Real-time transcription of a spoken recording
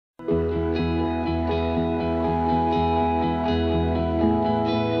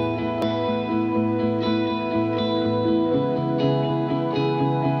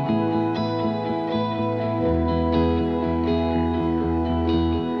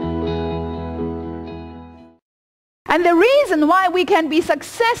And the reason why we can be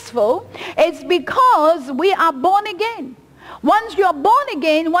successful is because we are born again. Once you're born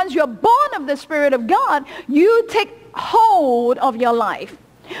again, once you're born of the Spirit of God, you take hold of your life.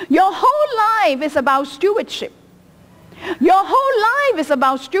 Your whole life is about stewardship. Your whole life is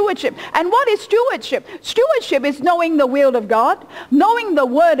about stewardship. And what is stewardship? Stewardship is knowing the will of God, knowing the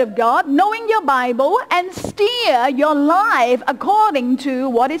Word of God, knowing your Bible, and steer your life according to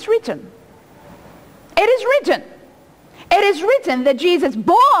what is written. It is written. It is written that Jesus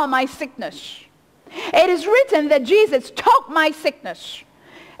bore my sickness. It is written that Jesus took my sickness.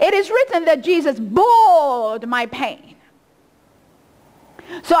 It is written that Jesus bore my pain.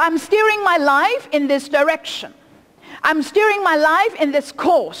 So I'm steering my life in this direction. I'm steering my life in this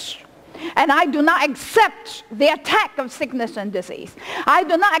course. And I do not accept the attack of sickness and disease. I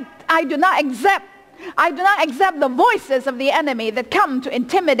do not accept the voices of the enemy that come to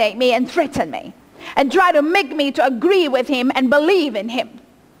intimidate me and threaten me and try to make me to agree with him and believe in him.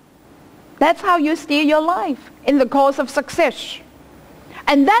 That's how you steer your life in the course of success.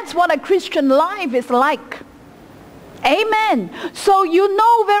 And that's what a Christian life is like. Amen. So you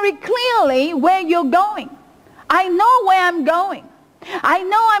know very clearly where you're going. I know where I'm going. I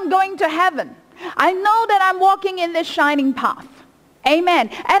know I'm going to heaven. I know that I'm walking in this shining path. Amen.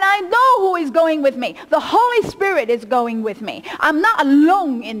 And I know who is going with me. The Holy Spirit is going with me. I'm not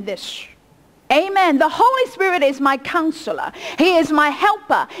alone in this. Amen. The Holy Spirit is my counselor. He is my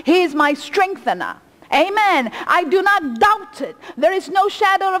helper. He is my strengthener. Amen. I do not doubt it. There is no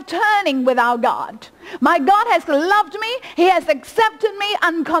shadow of turning with our God. My God has loved me. He has accepted me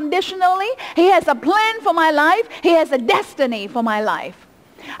unconditionally. He has a plan for my life. He has a destiny for my life.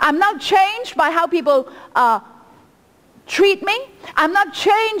 I'm not changed by how people treat me. I'm not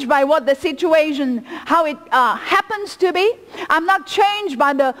changed by what the situation, how it happens to be. I'm not changed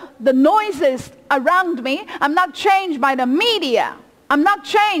by the noises around me. I'm not changed by the media. I'm not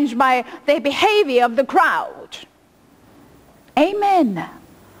changed by the behavior of the crowd. Amen.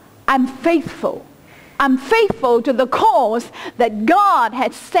 I'm faithful. I'm faithful to the cause that God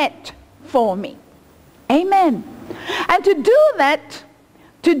has set for me. Amen. And to do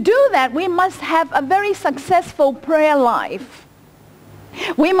that, we must have a very successful prayer life.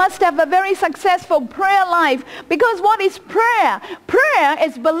 We must have a very successful prayer life, because what is prayer? Prayer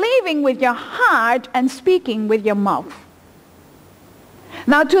is believing with your heart and speaking with your mouth.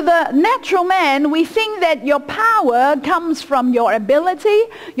 Now, to the natural man, we think that your power comes from your ability,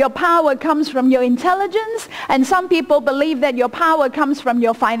 your power comes from your intelligence, and some people believe that your power comes from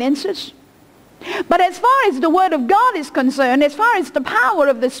your finances. But as far as the Word of God is concerned, as far as the power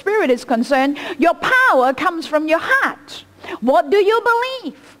of the Spirit is concerned, your power comes from your heart. What do you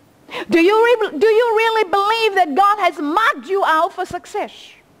believe? Do you really believe that God has marked you out for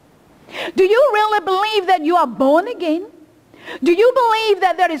success? Do you really believe that you are born again? Do you believe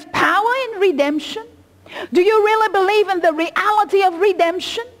that there is power in redemption? Do you really believe in the reality of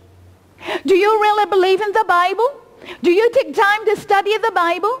redemption? Do you really believe in the Bible? Do you take time to study the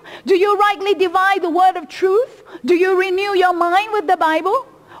Bible? Do you rightly divide the word of truth? Do you renew your mind with the Bible?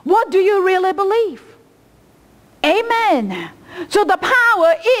 What do you really believe? Amen. So the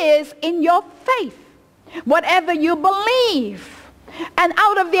power is in your faith. Whatever you believe. And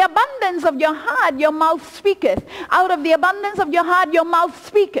out of the abundance of your heart, your mouth speaketh. Out of the abundance of your heart, your mouth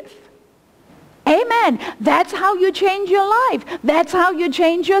speaketh. Amen. That's how you change your life. That's how you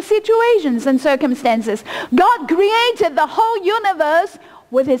change your situations and circumstances. God created the whole universe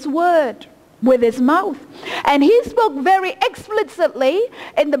with His word, with His mouth. And He spoke very explicitly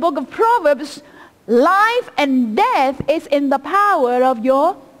in the book of Proverbs, life and death is in the power of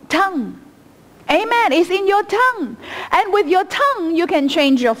your tongue. Amen. It's in your tongue. And with your tongue, you can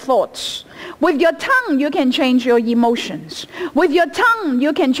change your thoughts. With your tongue, you can change your emotions. With your tongue,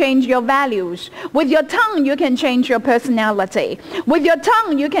 you can change your values. With your tongue, you can change your personality. With your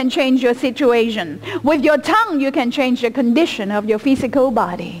tongue, you can change your situation. With your tongue, you can change the condition of your physical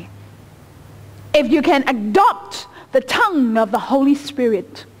body. If you can adopt the tongue of the Holy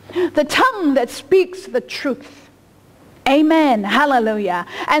Spirit, the tongue that speaks the truth. Amen. Hallelujah.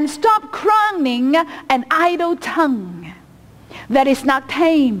 And stop crowning an idle tongue that is not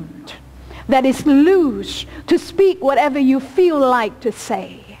tamed, that is loose to speak whatever you feel like to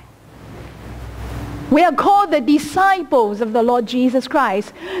say. We are called the disciples of the Lord Jesus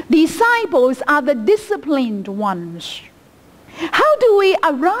Christ. Disciples are the disciplined ones. How do we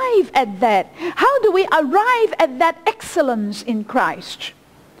arrive at that? How do we arrive at that excellence in Christ?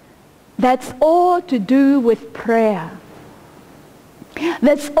 That's all to do with prayer.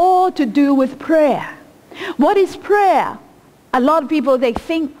 That's all to do with prayer. What is prayer? A lot of people, they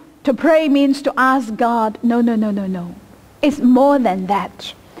think To pray means to ask God. No, no, no, no, no. It's more than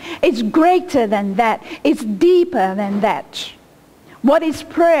that. It's greater than that. It's deeper than that. What is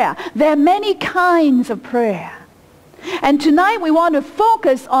prayer? There are many kinds of prayer. And tonight we want to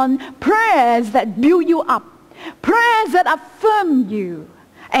focus on prayers that build you up. Prayers that affirm you.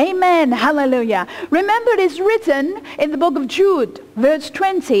 Amen. Hallelujah. Remember, it is written in the book of Jude, verse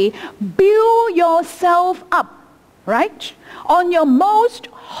 20, build yourself up, right, on your most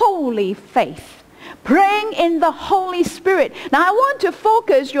holy faith, praying in the Holy Spirit. Now, I want to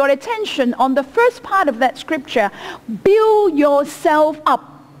focus your attention on the first part of that scripture, build yourself up.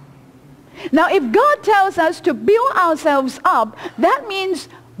 Now, if God tells us to build ourselves up, that means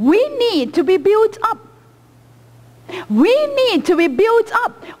we need to be built up. We need to be built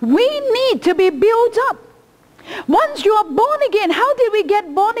up. We need to be built up. Once you are born again, how did we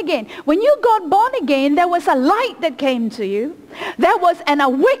get born again? When you got born again, there was a light that came to you. There was an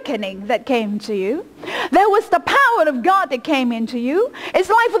awakening that came to you. There was the power of God that came into you. It's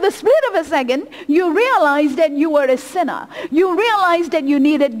like for the split of a second, you realized that you were a sinner. You realized that you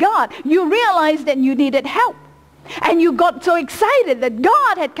needed God. You realized that you needed help. And you got so excited that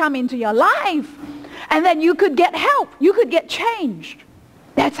God had come into your life and that you could get help. You could get changed.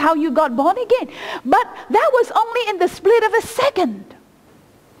 That's how you got born again. But that was only in the split of a second.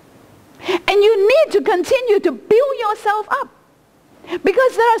 And you need to continue to build yourself up.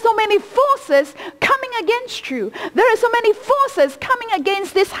 Because there are so many forces coming against you. There are so many forces coming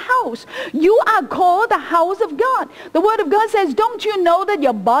against this house. You are called the house of God. The Word of God says, don't you know that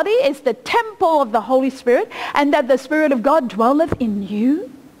your body is the temple of the Holy Spirit and that the Spirit of God dwelleth in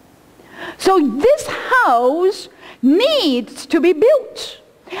you? So this house needs to be built.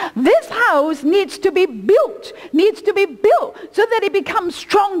 This house needs to be built, so that it becomes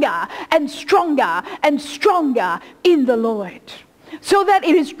stronger and stronger and stronger in the Lord. So that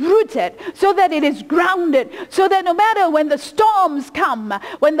it is rooted, so that it is grounded, so that no matter when the storms come,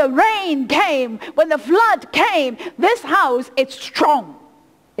 when the rain came, when the flood came, this house is strong.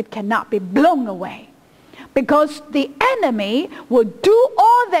 It cannot be blown away. Because the enemy will do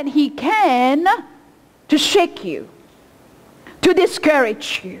all that he can to shake you, to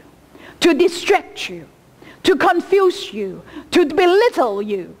discourage you, to distract you, to confuse you, to belittle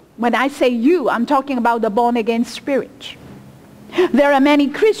you. When I say you, I'm talking about the born-again spirit. There are many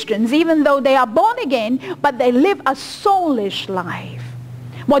Christians, even though they are born again, but they live a soulish life.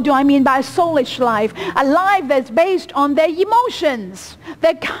 What do I mean by a soulish life? A life that's based on their emotions,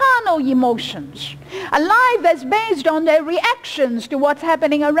 their carnal emotions. A life that's based on their reactions to what's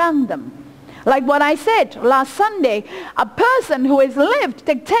happening around them. Like what I said last Sunday, a person who is lived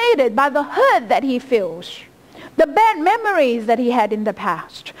dictated by the hurt that he feels, the bad memories that he had in the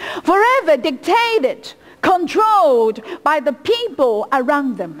past, forever dictated, controlled by the people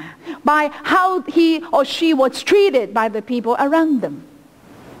around them, by how he or she was treated by the people around them.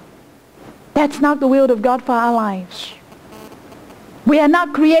 That's not the will of God for our lives. We are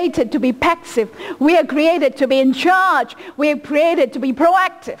not created to be passive. We are created to be in charge. We are created to be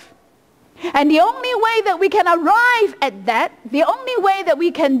proactive. And the only way that we can arrive at that, the only way that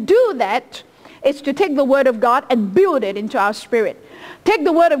we can do that, is to take the Word of God and build it into our spirit. Take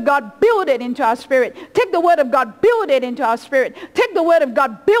the Word of God, build it into our spirit. Take the Word of God, build it into our spirit. Take the Word of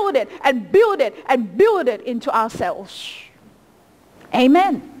God, build it and build it and build it into ourselves.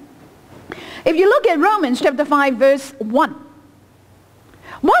 Amen. If you look at Romans chapter 5 verse 1.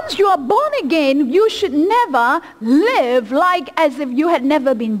 Once you are born again, you should never live like as if you had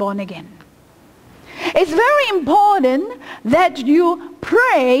never been born again. It's very important that you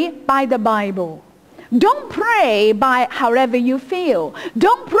pray by the Bible. Don't pray by however you feel.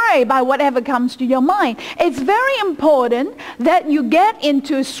 Don't pray by whatever comes to your mind. It's very important that you get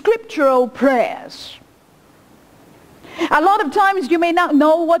into scriptural prayers. A lot of times you may not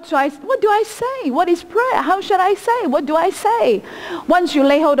know what do I say? What is prayer? How should I say? What do I say? Once you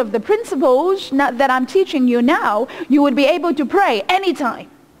lay hold of the principles that I'm teaching you now, you would be able to pray anytime.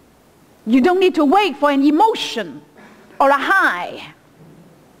 You don't need to wait for an emotion or a high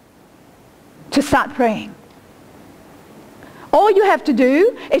to start praying. All you have to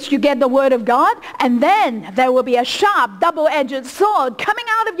do is you get the Word of God, and then there will be a sharp, double-edged sword coming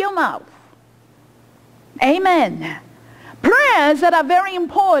out of your mouth. Amen. Prayers that are very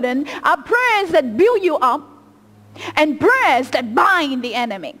important are prayers that build you up and prayers that bind the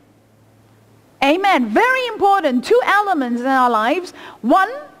enemy. Amen. Very important. Two elements in our lives. One,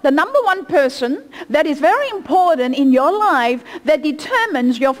 the number one person that is very important in your life that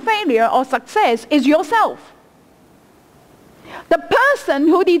determines your failure or success is yourself. The person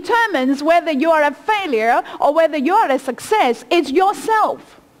who determines whether you are a failure or whether you are a success is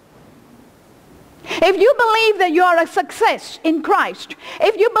yourself. If you believe that you are a success in Christ,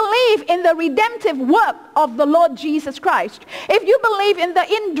 if you believe in the redemptive work of the Lord Jesus Christ, if you believe in the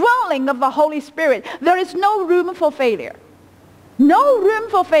indwelling of the Holy Spirit, there is no room for failure. No room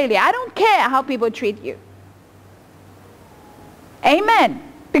for failure. I don't care how people treat you. Amen.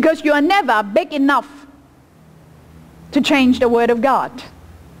 Because you are never big enough to change the Word of God.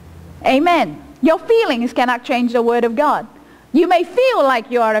 Amen. Your feelings cannot change the Word of God. You may feel like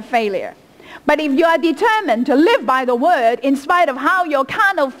you are a failure. But if you are determined to live by the Word, in spite of how your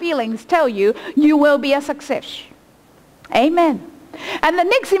carnal feelings tell you, you will be a success. Amen. And the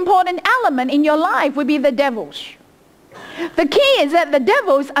next important element in your life will be the devils. The key is that the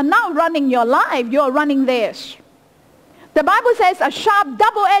devils are not running your life, you are running theirs. The Bible says a sharp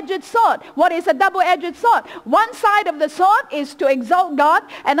double-edged sword. What is a double-edged sword? One side of the sword is to exalt God,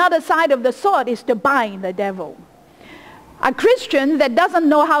 another side of the sword is to bind the devil. A Christian that doesn't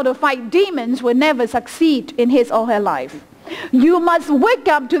know how to fight demons will never succeed in his or her life. You must wake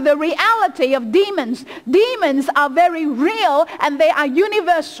up to the reality of demons. Demons are very real and they are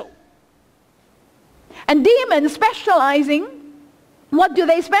universal. And demons specializing, what do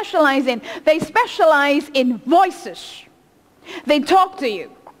they specialize in? They specialize in voices. They talk to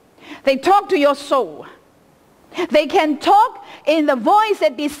you. They talk to your soul. They can talk in the voice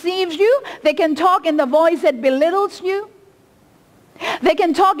that deceives you. They can talk in the voice that belittles you. They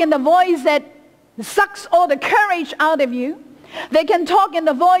can talk in the voice that sucks all the courage out of you. They can talk in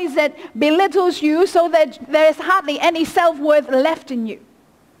the voice that belittles you so that there is hardly any self-worth left in you.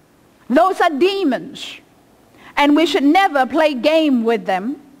 Those are demons. And we should never play game with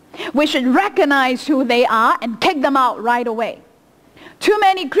them. We should recognize who they are and kick them out right away. Too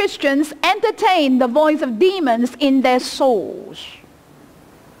many Christians entertain the voice of demons in their souls.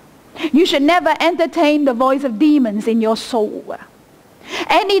 You should never entertain the voice of demons in your soul.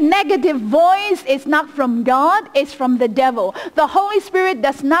 Any negative voice is not from God, it's from the devil. The Holy Spirit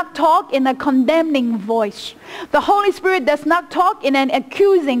does not talk in a condemning voice. The Holy Spirit does not talk in an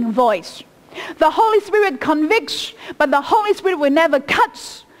accusing voice. The Holy Spirit convicts, but the Holy Spirit will never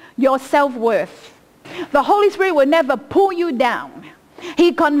cut your self-worth. The Holy Spirit will never pull you down.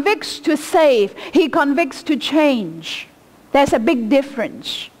 He convicts to save. He convicts to change. There's a big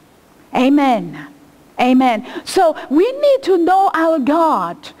difference. Amen. Amen. So we need to know our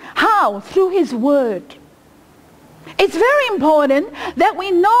God. How? Through His Word. It's very important that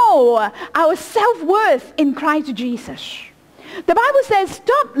we know our self-worth in Christ Jesus. The Bible says,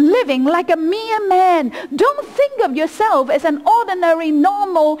 stop living like a mere man. Don't think of yourself as an ordinary,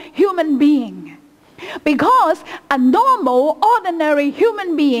 normal human being. Because a normal, ordinary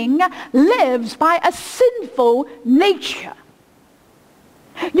human being lives by a sinful nature.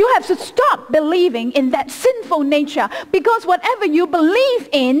 You have to stop believing in that sinful nature, because whatever you believe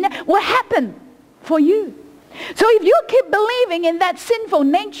in will happen for you. So if you keep believing in that sinful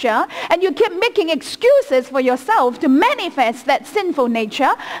nature and you keep making excuses for yourself to manifest that sinful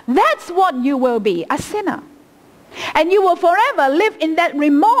nature, that's what you will be, a sinner. And you will forever live in that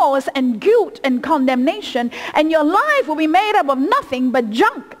remorse and guilt and condemnation, and your life will be made up of nothing but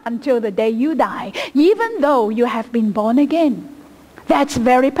junk until the day you die, even though you have been born again. That's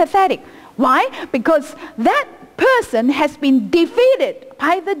very pathetic. Why? Because that person has been defeated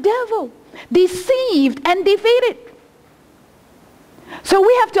by the devil. Deceived and defeated. So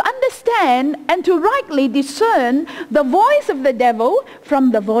we have to understand and to rightly discern the voice of the devil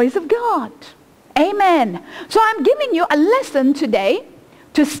from the voice of God. Amen. So I'm giving you a lesson today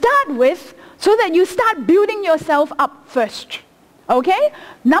to start with so that you start building yourself up first. Okay?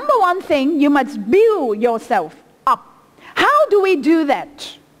 Number one thing, you must build yourself up. How do we do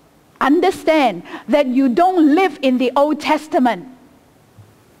that? Understand that you don't live in the Old Testament.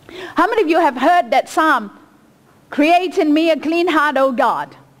 How many of you have heard that psalm? Create in me a clean heart, O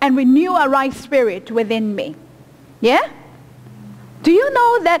God, and renew a right spirit within me. Yeah? Do you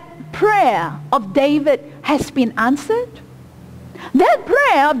know that prayer of David has been answered? That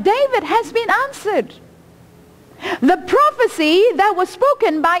prayer of David has been answered. The prophecy that was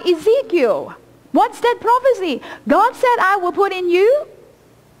spoken by Ezekiel. What's that prophecy? God said, I will put in you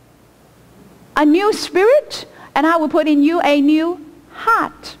a new spirit, and I will put in you a new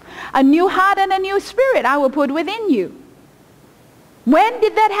heart. A new heart and a new spirit I will put within you. When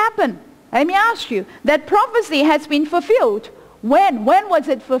did that happen? Let me ask you. That prophecy has been fulfilled. When? When was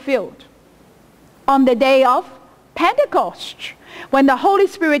it fulfilled? On the day of Pentecost, when the Holy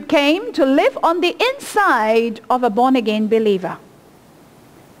Spirit came to live on the inside of a born-again believer.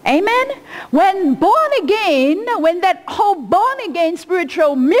 Amen? When born again, when that whole born-again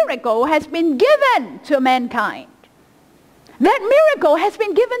spiritual miracle has been given to mankind, That miracle has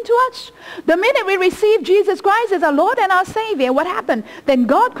been given to us. The minute we receive Jesus Christ as our Lord and our Savior, what happened? Then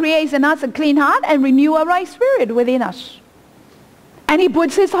God creates in us a clean heart and renew a right spirit within us. And he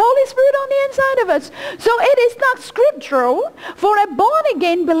puts his Holy Spirit on the inside of us. So it is not scriptural for a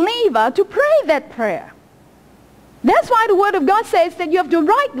born-again believer to pray that prayer. That's why the Word of God says that you have to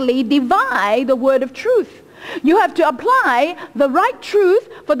rightly divide the word of truth. You have to apply the right truth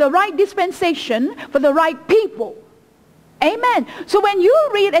for the right dispensation, for the right people. Amen. So when you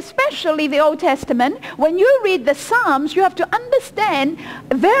read especially the Old Testament, when you read the Psalms, you have to understand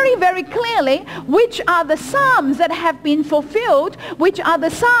very, very clearly which are the Psalms that have been fulfilled, which are the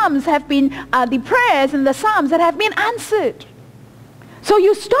Psalms have been, the prayers and the Psalms that have been answered. So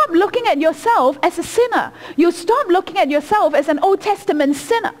you stop looking at yourself as a sinner. You stop looking at yourself as an Old Testament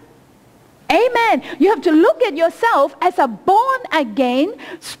sinner. Amen. You have to look at yourself as a born-again,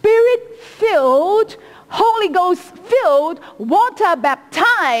 Spirit-filled, Holy Ghost-filled,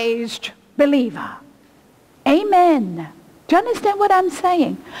 water-baptized believer. Amen. Do you understand what I'm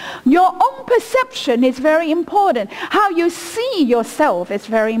saying? Your own perception is very important. How you see yourself is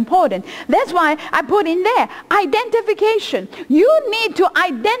very important. That's why I put in there, identification. You need to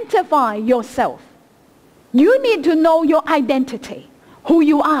identify yourself. You need to know your identity. Who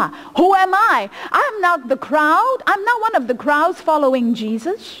you are. Who am I? I'm not the crowd. I'm not one of the crowds following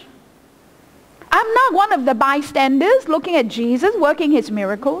Jesus. I'm not one of the bystanders looking at Jesus working his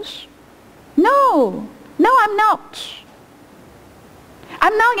miracles. No, I'm not.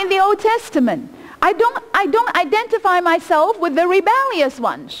 I'm not in the Old Testament. I don't identify myself with the rebellious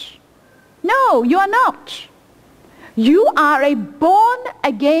ones. No, you are not. You are a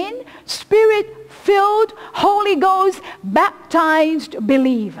born-again, Spirit-filled, Holy Ghost baptized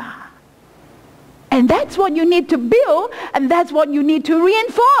believer. And that's what you need to build, and that's what you need to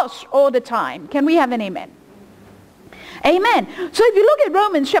reinforce all the time. Can we have an amen? Amen. So if you look at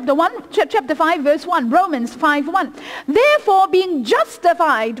Romans chapter 5, verse 1, Romans 5:1. Therefore, being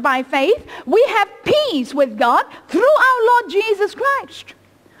justified by faith, we have peace with God through our Lord Jesus Christ.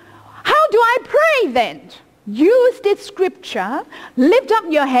 How do I pray then? Use this scripture, lift up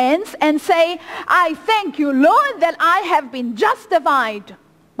your hands and say, I thank you, Lord, that I have been justified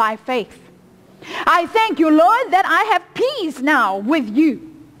by faith. I thank you, Lord, that I have peace now with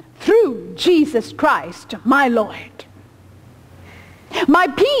you through Jesus Christ, my Lord. My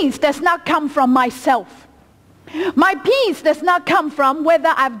peace does not come from myself. My peace does not come from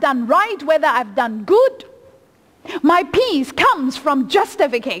whether I've done right, whether I've done good. My peace comes from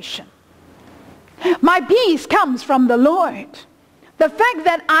justification. My peace comes from the Lord. The fact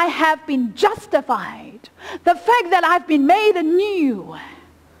that I have been justified. The fact that I've been made anew.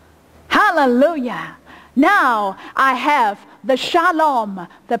 Hallelujah. Now I have the shalom,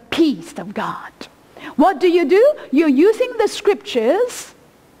 the peace of God. What do? You're using the scriptures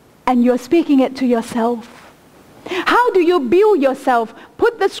and you're speaking it to yourself. How do you build yourself?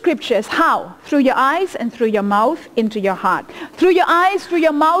 Put the scriptures. How? Through your eyes and through your mouth into your heart. Through your eyes, through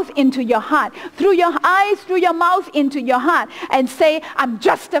your mouth into your heart. Through your eyes, through your mouth into your heart. And say, I'm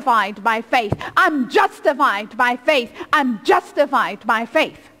justified by faith. I'm justified by faith. I'm justified by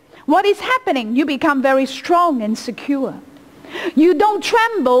faith. What is happening? You become very strong and secure. You don't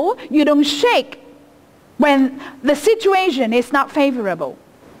tremble, you don't shake when the situation is not favorable.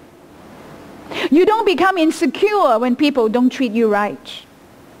 You don't become insecure when people don't treat you right.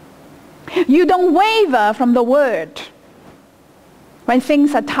 You don't waver from the word when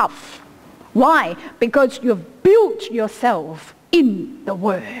things are tough. Why? Because you've built yourself in the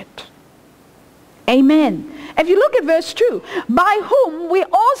word. Amen. If you look at verse 2, by whom we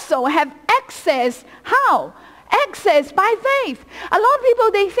also have access. How? Access by faith. A lot of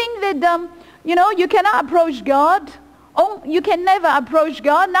people, they think that, you cannot approach God. Oh, you can never approach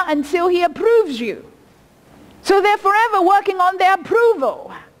God, not until he approves you. So they're forever working on their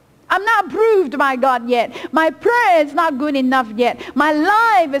approval. I'm not approved by God yet. My prayer is not good enough yet. My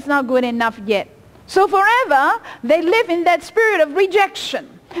life is not good enough yet. So forever, they live in that spirit of rejection.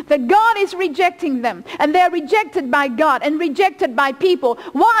 That God is rejecting them. And they're rejected by God and rejected by people.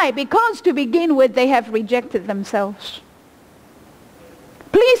 Why? Because to begin with, they have rejected themselves.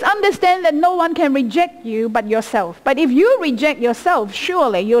 Please understand that no one can reject you but yourself. But if you reject yourself,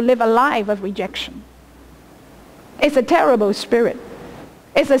 surely you'll live a life of rejection. It's a terrible spirit.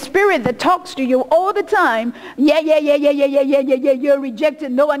 It's a spirit that talks to you all the time. Yeah, you're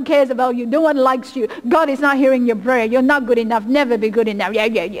rejected. No one cares about you. No one likes you. God is not hearing your prayer. You're not good enough. Never be good enough.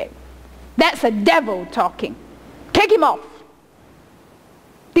 Yeah. That's a devil talking. Take him off.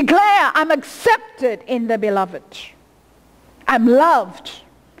 Declare, I'm accepted in the beloved. I'm loved.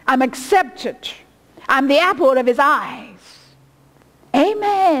 I'm accepted. I'm the apple of his eyes.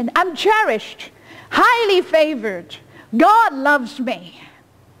 Amen. I'm cherished, highly favored. God loves me.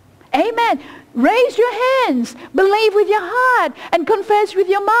 Amen. Raise your hands, believe with your heart, and confess with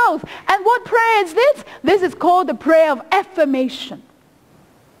your mouth. And what prayer is this? This is called the prayer of affirmation.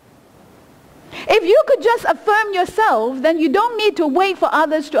 If you could just affirm yourself, then you don't need to wait for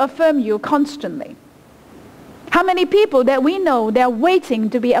others to affirm you constantly. How many people that we know, they're waiting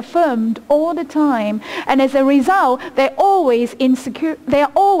to be affirmed all the time, and as a result, they're always insecure.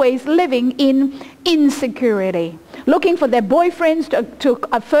 They're always living in insecurity, looking for their boyfriends to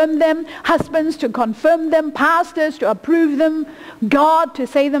affirm them, husbands to confirm them, pastors to approve them, God to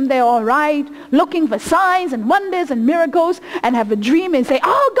say them they're all right, looking for signs and wonders and miracles, and have a dream and say,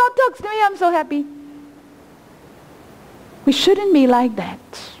 oh, God talks to me, I'm so happy. We shouldn't be like that.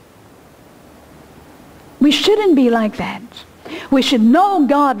 We shouldn't be like that. We should know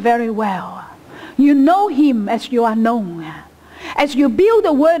God very well. You know Him as you are known. As you build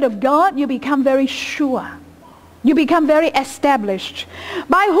the Word of God, you become very sure. You become very established.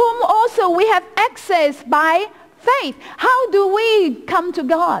 By whom also we have access by faith. How do we come to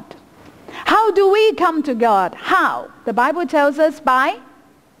God? How do we come to God? How? The Bible tells us by,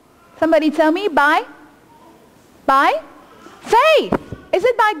 somebody tell me, by faith. Is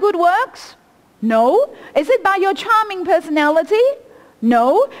it by good works? No. Is it by your charming personality?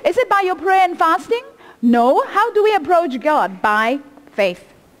 No. Is it by your prayer and fasting? No. How do we approach God? By faith.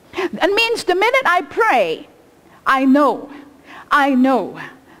 That means the minute I pray, I know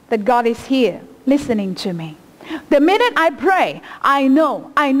that God is here listening to me. The minute I pray, I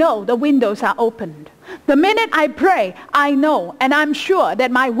know the windows are opened. The minute I pray, I know and I'm sure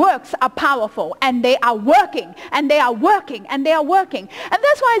that my works are powerful and they are working and they are working and they are working. And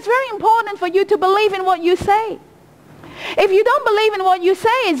that's why it's very important for you to believe in what you say. If you don't believe in what you say,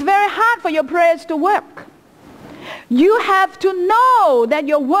 it's very hard for your prayers to work. You have to know that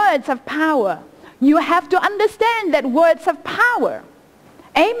your words have power. You have to understand that words have power.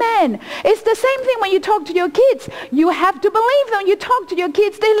 Amen. It's the same thing when you talk to your kids. You have to believe that when you talk to your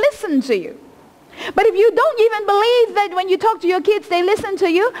kids, they listen to you. But if you don't even believe that when you talk to your kids, they listen to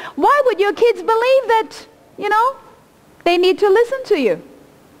you, why would your kids believe that, they need to listen to you?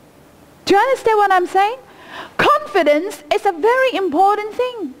 Do you understand what I'm saying? Confidence is a very important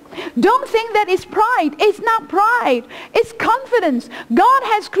thing. Don't think that it's pride. It's not pride. It's confidence. God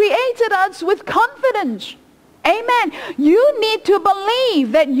has created us with confidence. Amen. You need to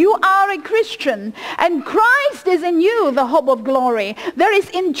believe that you are a Christian and Christ is in you, the hope of glory. There is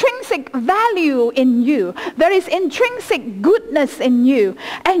intrinsic value in you. There is intrinsic goodness in you.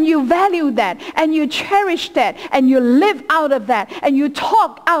 And you value that and you cherish that and you live out of that and you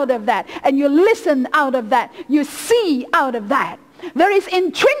talk out of that and you listen out of that. You see out of that. There is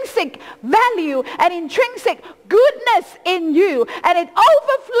intrinsic value and intrinsic goodness in you, and it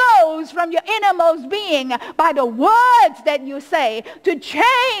overflows from your innermost being by the words that you say to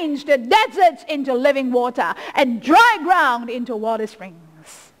change the deserts into living water and dry ground into water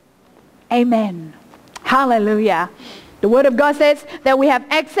springs. Amen. Hallelujah. The Word of God says that we have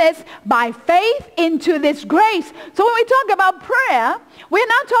access by faith into this grace. So when we talk about prayer, we're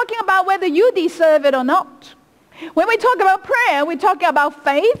not talking about whether you deserve it or not. When we talk about prayer, we're talking about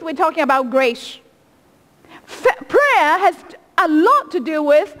faith, we're talking about grace. Prayer has a lot to do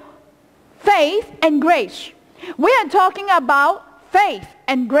with faith and grace. We are talking about faith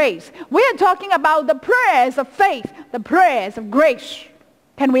and grace. We are talking about the prayers of faith, the prayers of grace.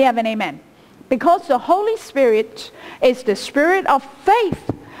 Can we have an amen? Because the Holy Spirit is the Spirit of faith.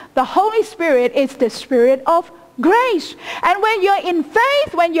 The Holy Spirit is the Spirit of grace. And when you're in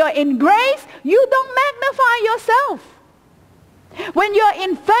faith, when you're in grace, you don't magnify yourself. When you're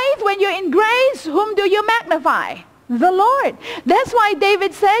in faith, when you're in grace, whom do you magnify? The Lord. That's why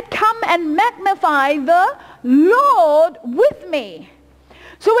David said, come and magnify the Lord with me.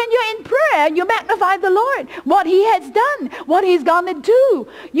 So when you're in prayer, you magnify the Lord, what He has done, what He's going to do.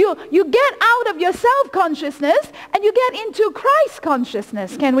 You get out of your self-consciousness and you get into Christ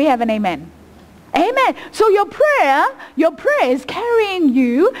consciousness. Can we have an amen? Amen. So your prayer is carrying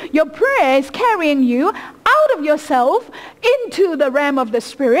you out of yourself into the realm of the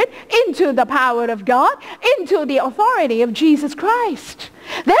Spirit, into the power of God, into the authority of Jesus Christ.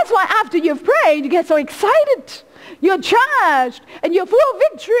 That's why after you've prayed, you get so excited. You're charged and you're full of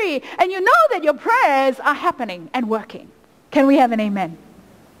victory and you know that your prayers are happening and working. Can we have an amen?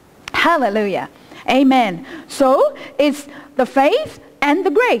 Hallelujah. Amen. So it's the faith and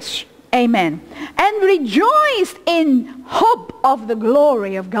the grace. Amen. And rejoice in hope of the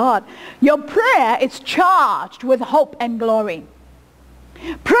glory of God. Your prayer is charged with hope and glory.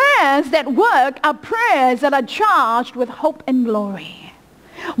 Prayers that work are prayers that are charged with hope and glory.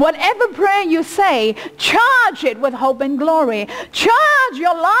 Whatever prayer you say, charge it with hope and glory. Charge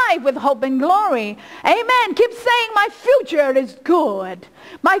your life with hope and glory. Amen. Keep saying, my future is good.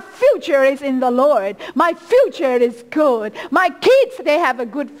 My future is in the Lord. My future is good. My kids, they have a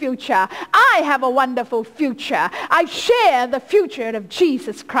good future. I have a wonderful future. I share the future of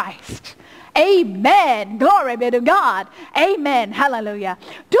Jesus Christ. Amen. Glory be to God. Amen. Hallelujah.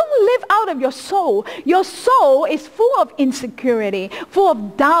 Don't live out of your soul. Your soul is full of insecurity, full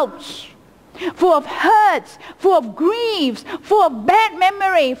of doubts, full of hurts, full of griefs, full of bad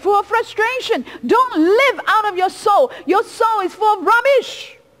memory, full of frustration. Don't live out of your soul. Your soul is full of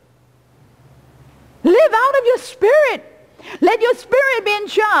rubbish. Live out of your spirit. Let your spirit be in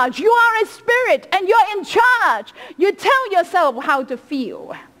charge. You are a spirit and you're in charge. You tell yourself how to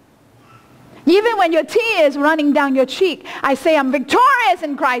feel. Even when your tears running down your cheek, I say, I'm victorious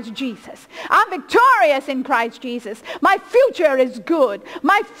in Christ Jesus. I'm victorious in Christ Jesus. My future is good.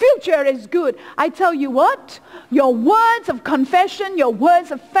 My future is good. I tell you what, your words of confession, your words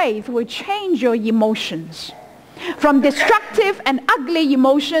of faith will change your emotions from destructive and ugly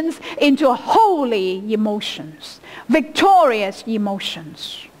emotions into holy emotions, victorious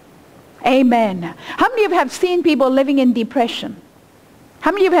emotions. Amen. How many of you have seen people living in depression? How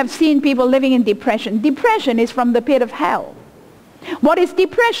many of you have seen people living in depression? Depression is from the pit of hell. What is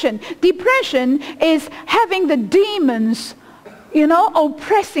depression? Depression is having the demons,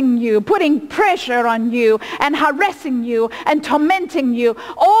 oppressing you, putting pressure on you and harassing you and tormenting you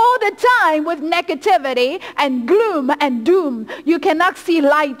all the time with negativity and gloom and doom. You cannot see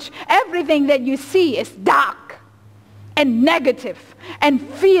light. Everything that you see is dark and negative and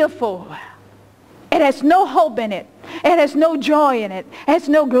fearful. It has no hope in it. It has no joy in it. It has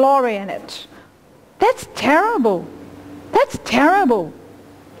no glory in it. That's terrible. That's terrible.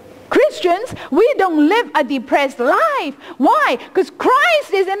 Christians, we don't live a depressed life. Why? Because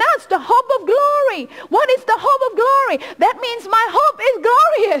Christ is in us, the hope of glory. What is the hope of glory? That means my hope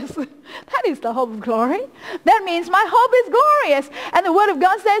is glorious. That is the hope of glory. That means my hope is glorious. And the Word of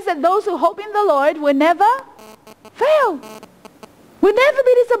God says that those who hope in the Lord will never fail. Will never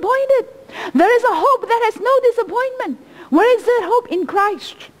be disappointed. There is a hope that has no disappointment. Where is that hope? In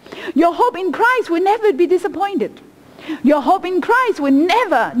Christ. Your hope in Christ will never be disappointed. Your hope in Christ will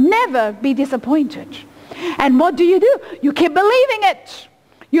never, never be disappointed. And what do? You keep believing it.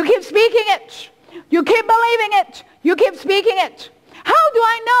 You keep speaking it. You keep believing it. You keep speaking it. How do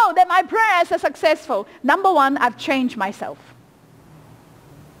I know that my prayers are successful? Number one, I've changed myself.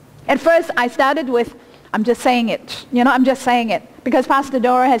 At first, I started with, I'm just saying it. I'm just saying it. Because Pastor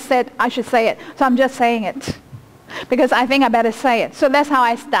Dora has said I should say it. So I'm just saying it. Because I think I better say it. So that's how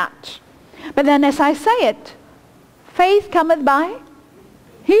I start. But then as I say it, faith cometh by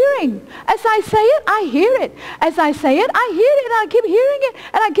hearing. As I say it, I hear it. As I say it, I hear it. And I keep hearing it.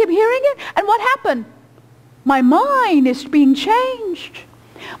 And I keep hearing it. And what happened? My mind is being changed.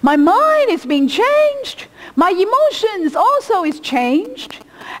 My mind is being changed. My emotions also is changed.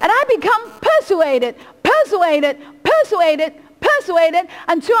 And I become persuaded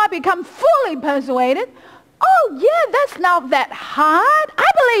until I become fully persuaded. Oh yeah, that's not that hard. I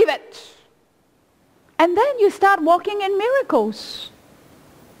believe it. And then you start walking in miracles.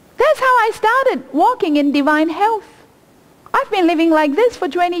 That's how I started walking in divine health. I've been living like this for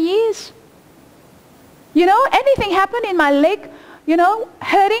 20 years. Anything happen in my leg,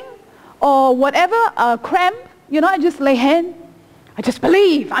 hurting or whatever, a cramp, I just lay hand. I just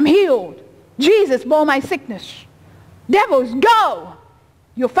believe I'm healed. Jesus bore my sickness. Devils, go.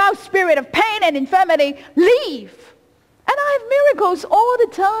 You foul spirit of pain and infirmity, leave. And I have miracles all the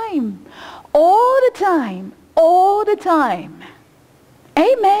time. All the time. All the time.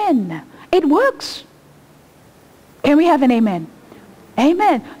 Amen. It works. Can we have an amen?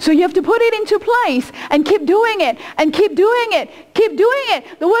 Amen. So you have to put it into place and keep doing it and keep doing it. Keep doing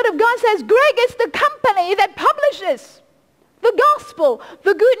it. The Word of God says, great is the company that publishes the gospel,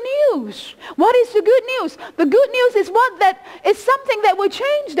 the good news. What is the good news? The good news is something that will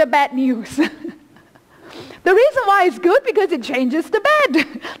change the bad news. The reason why it's good, because it changes the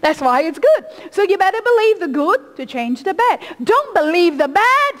bad. That's why it's good. So you better believe the good to change the bad. Don't believe the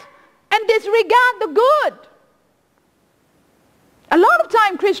bad and disregard the good. A lot of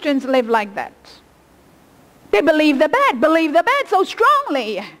time Christians live like that. They believe the bad so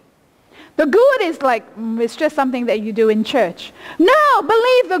strongly. The good is like, it's just something that you do in church. No,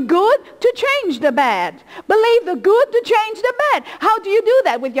 believe the good to change the bad. Believe the good to change the bad. How do you do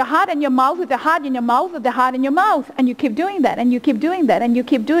that? With your heart and your mouth, with the heart in your mouth, with the heart in your mouth. And you keep doing that, and you keep doing that, and you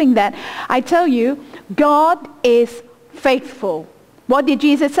keep doing that. I tell you, God is faithful. What did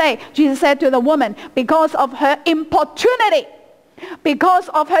Jesus say? Jesus said to the woman, because of her importunity, because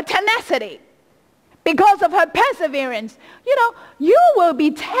of her tenacity, because of her perseverance, you will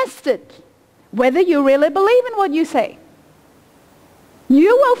be tested whether you really believe in what you say.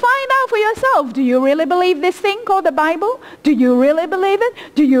 You will find out for yourself. Do you really believe this thing called the Bible? Do you really believe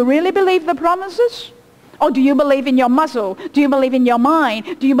it? Do you really believe the promises? Or do you believe in your muscle? Do you believe in your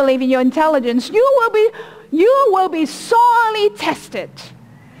mind? Do you believe in your intelligence? You will be sorely tested.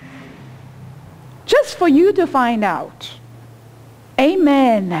 Just for you to find out.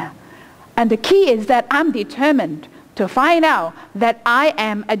 Amen. And the key is that I'm determined to find out that I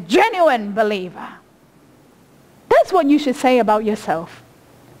am a genuine believer. That's what you should say about yourself.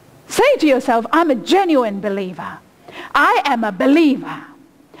 Say to yourself, I'm a genuine believer. I am a believer.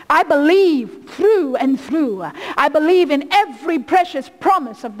 I believe through and through. I believe in every precious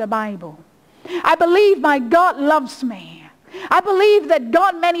promise of the Bible. I believe my God loves me. I believe that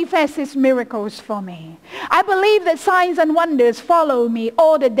God manifests his miracles for me. I believe that signs and wonders follow me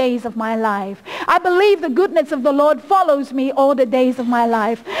all the days of my life. I believe the goodness of the Lord follows me all the days of my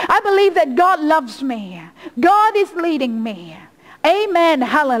life. I believe that God loves me. God is leading me. Amen.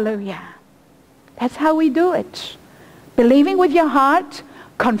 Hallelujah. That's how we do it. Believing with your heart,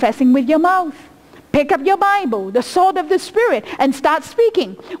 confessing with your mouth. Pick up your Bible, the sword of the Spirit, and start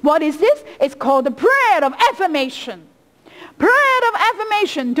speaking. What is this? It's called the prayer of affirmation. Prayer of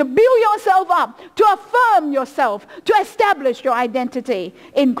affirmation, to build yourself up, to affirm yourself, to establish your identity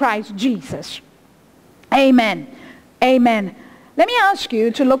in Christ Jesus. Amen. Amen. Let me ask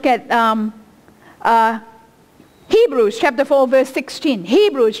you to look at Hebrews chapter 4 verse 16.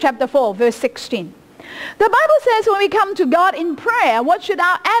 Hebrews chapter 4 verse 16. The Bible says when we come to God in prayer, what should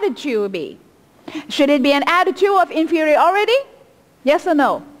our attitude be? Should it be an attitude of inferiority? Yes or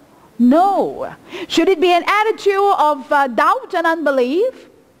no? No. Should it be an attitude of doubt and unbelief?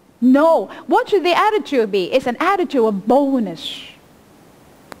 No. What should the attitude be? It's an attitude of boldness.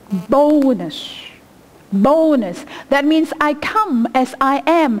 Boldness. Boldness. That means I come as I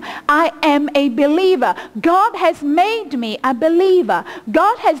am. I am a believer. God has made me a believer.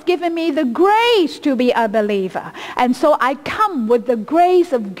 God has given me the grace to be a believer. And so I come with the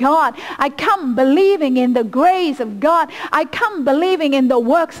grace of God. I come believing in the grace of God. I come believing in the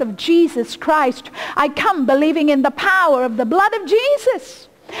works of Jesus Christ. I come believing in the power of the blood of Jesus.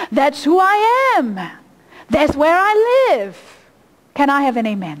 That's who I am. That's where I live. Can I have an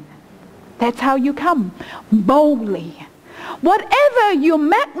amen? That's how you come, boldly. Whatever you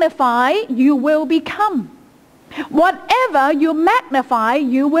magnify, you will become. Whatever you magnify,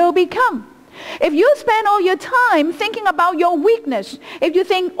 you will become. If you spend all your time thinking about your weakness, if you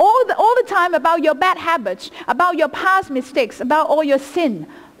think all the time about your bad habits, about your past mistakes, about all your sin,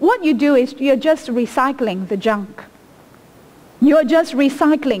 what you do is you're just recycling the junk. You're just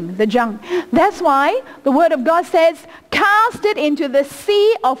recycling the junk. That's why the Word of God says, cast it into the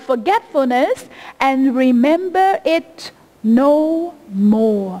sea of forgetfulness and remember it no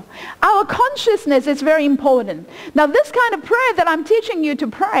more. Our consciousness is very important. Now this kind of prayer that I'm teaching you to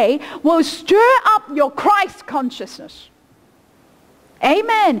pray will stir up your Christ consciousness.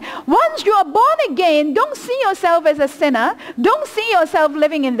 Amen. Once you are born again, don't see yourself as a sinner. Don't see yourself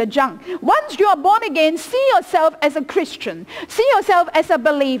living in the junk. Once you are born again, see yourself as a Christian. See yourself as a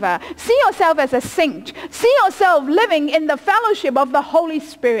believer. See yourself as a saint. See yourself living in the fellowship of the Holy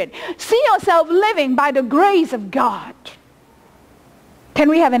Spirit. See yourself living by the grace of God. Can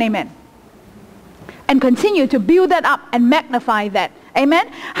we have an amen? And continue to build that up and magnify that. Amen.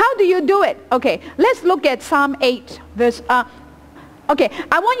 How do you do it? Okay, let's look at Psalm 8 verse Okay,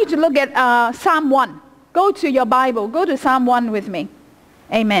 I want you to look at Psalm 1. Go to your Bible. Go to Psalm 1 with me.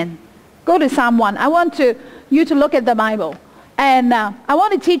 Amen. Go to Psalm 1. I want you to look at the Bible. And I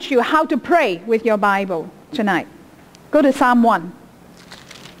want to teach you how to pray with your Bible tonight. Go to Psalm 1.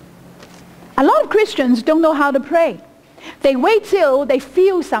 A lot of Christians don't know how to pray. They wait till they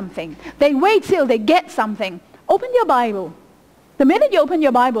feel something. They wait till they get something. Open your Bible. The minute you open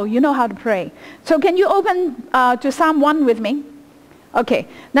your Bible, you know how to pray. So can you open to Psalm 1 with me? Okay,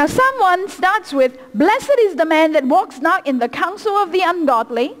 now Psalm 1 starts with, blessed is the man that walks not in the counsel of the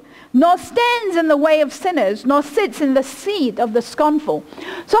ungodly, nor stands in the way of sinners, nor sits in the seat of the scornful.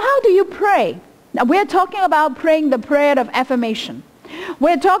 So how do you pray? Now we're talking about praying the prayer of affirmation.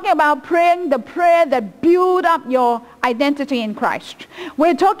 We're talking about praying the prayer that builds up your identity in Christ.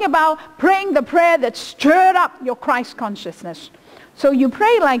 We're talking about praying the prayer that stirred up your Christ consciousness. So you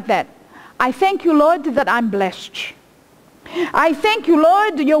pray like that. I thank you, Lord, that I'm blessed. I thank you,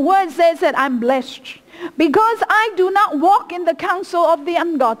 Lord, your word says that I'm blessed. Because I do not walk in the counsel of the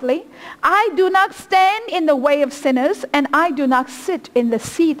ungodly. I do not stand in the way of sinners. And I do not sit in the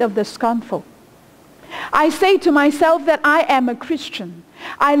seat of the scornful. I say to myself that I am a Christian.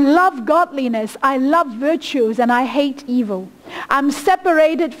 I love godliness, I love virtues, and I hate evil. I'm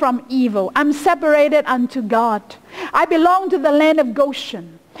separated from evil. I'm separated unto God. I belong to the land of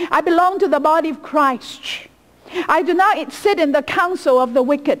Goshen. I belong to the body of Christ. I do not sit in the counsel of the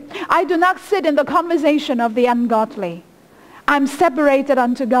wicked. I do not sit in the conversation of the ungodly. I'm separated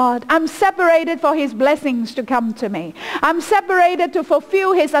unto God. I'm separated for His blessings to come to me. I'm separated to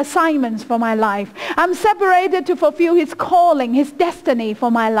fulfill His assignments for my life. I'm separated to fulfill His calling, His destiny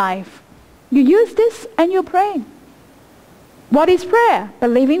for my life. You use this and you're praying. What is prayer?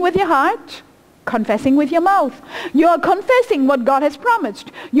 Believing with your heart, confessing with your mouth. You are confessing what God has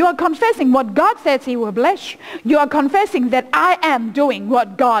promised. You are confessing what God says He will bless. You are confessing that I am doing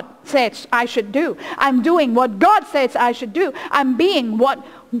what God says I should do. I'm doing what God says I should do. I'm being what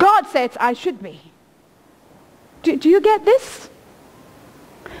God says I should be. Do you get this?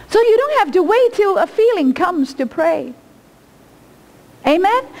 So you don't have to wait till a feeling comes to pray.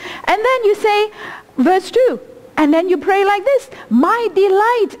 Amen? And then you say, verse 2, and then you pray like this: my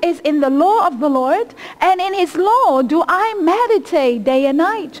delight is in the law of the Lord, and in His law do I meditate day and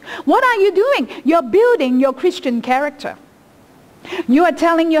night. What are you doing? You're building your Christian character. You are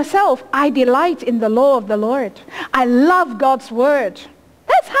telling yourself, I delight in the law of the Lord. I love God's word.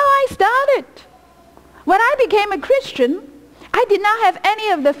 That's how I started. When I became a Christian, I did not have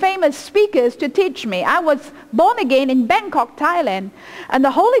any of the famous speakers to teach me. I was born again in Bangkok, Thailand. And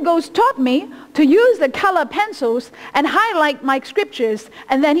the Holy Ghost taught me to use the color pencils and highlight my scriptures.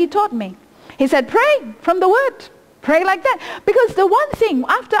 And then He taught me. He said, pray from the Word. Pray like that. Because the one thing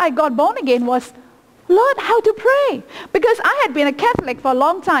after I got born again was, Lord, how to pray? Because I had been a Catholic for a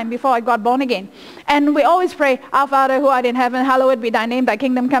long time before I got born again. And we always pray, Our Father who art in heaven, hallowed be thy name, thy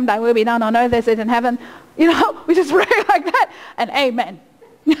kingdom come, thy will be done on earth as it is in heaven. You know, we just pray like that. And amen.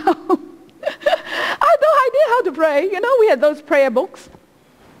 You know, I had no idea how to pray. You know, we had those prayer books.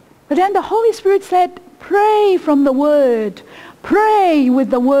 But then the Holy Spirit said, pray from the Word. Pray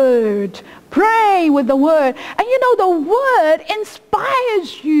with the Word. Pray with the Word. And you know, the Word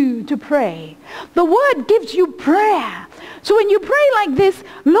inspires you to pray. The Word gives you prayer. So when you pray like this,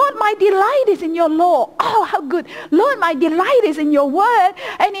 Lord, my delight is in your law. Oh, how good. Lord, my delight is in your word.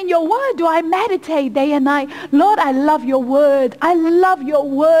 And in your word do I meditate day and night. Lord, I love your word. I love your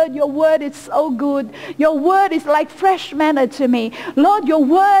word. Your word is so good. Your word is like fresh manna to me. Lord, your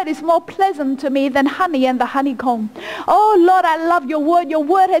word is more pleasant to me than honey and the honeycomb. Oh, Lord, I love your word. Your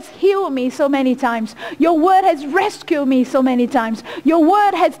word has healed me so many times. Your word has rescued me so many times. Your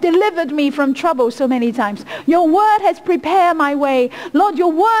word has delivered me from trouble so many times. Your word has prepared my way. Lord,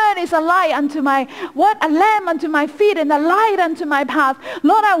 your word is a light unto my, a lamp unto my feet and a light unto my path.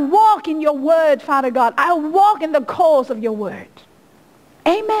 Lord, I walk in your word, Father God. I walk in the course of your word.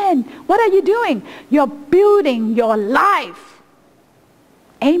 Amen. What are you doing? You're building your life.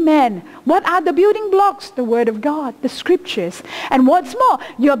 Amen. What are the building blocks? The Word of God, the Scriptures. And what's more,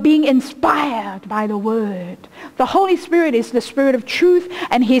 you're being inspired by the Word. The Holy Spirit is the Spirit of truth,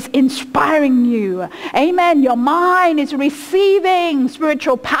 and He's inspiring you. Amen. Your mind is receiving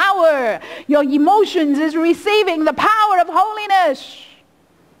spiritual power. Your emotions is receiving the power of holiness.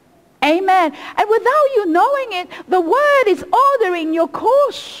 Amen. And without you knowing it, the Word is ordering your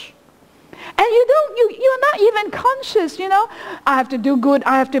course. And you're not even conscious, you know. I have to do good.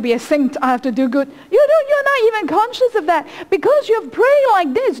 I have to be a saint. I have to do good. You're not even conscious of that. Because you're praying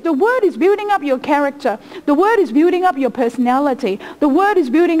like this, the Word is building up your character. The Word is building up your personality. The Word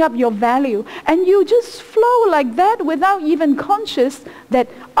is building up your value. And you just flow like that without even conscious that,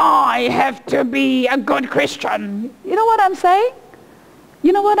 I have to be a good Christian. You know what I'm saying?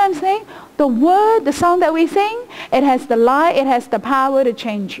 You know what I'm saying? The Word, the song that we sing, it has the light, it has the power to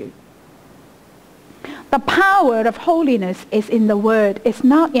change you. The power of holiness is in the Word. It's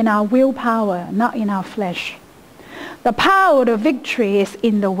not in our willpower, not in our flesh. The power of victory is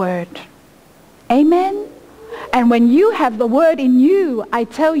in the Word. Amen? And when you have the Word in you, I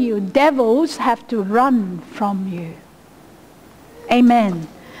tell you, devils have to run from you. Amen.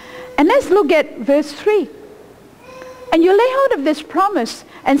 And let's look at verse 3. And you lay hold of this promise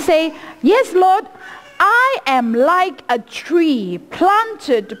and say, yes, Lord, I am like a tree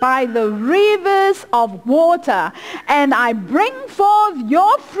planted by the rivers of water, and I bring forth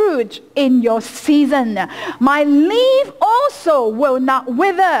your fruit in your season. My leaf also will not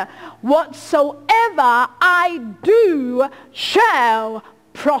wither. Whatsoever I do shall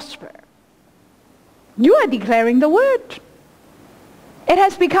prosper. You are declaring the word. It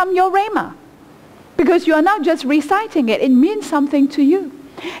has become your rhema. Because you are not just reciting it. It means something to you.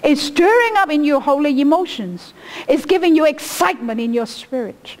 It's stirring up in your holy emotions. It's giving you excitement in your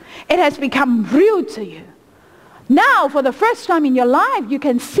spirit. It has become real to you. Now, for the first time in your life, you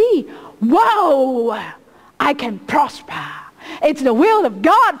can see, whoa, I can prosper. It's the will of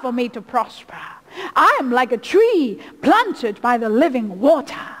God for me to prosper. I am like a tree planted by the living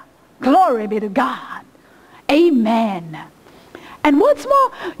water. Glory be to God. Amen. And what's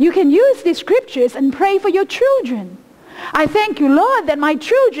more, you can use these scriptures and pray for your children. I thank you, Lord, that my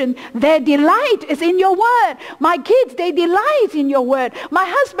children, their delight is in your word. My kids, they delight in your word. My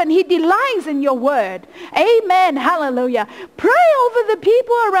husband, he delights in your word. Amen. Hallelujah. Pray over the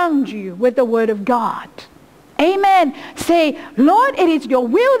people around you with the word of God. Amen. Say, Lord, it is your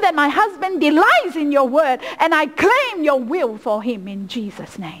will that my husband delights in your word, and I claim your will for him in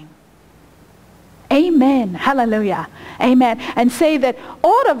Jesus' name. Amen. Hallelujah. Amen. And say that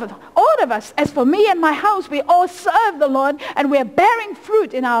all of us, as for me and my house, we all serve the Lord, and we are bearing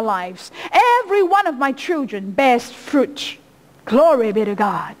fruit in our lives. Every one of my children bears fruit. Glory be to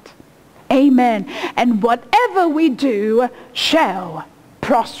God. Amen. And whatever we do shall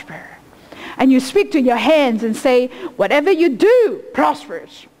prosper. And you speak to your hands and say, whatever you do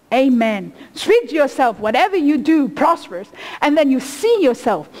prospers. Amen. Speak to yourself, whatever you do prospers. And then you see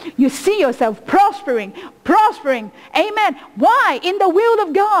yourself prospering. Amen. Why? In the will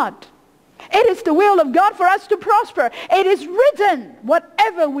of God. It is the will of God for us to prosper. It is written,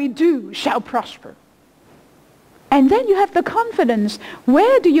 whatever we do shall prosper. And then you have the confidence.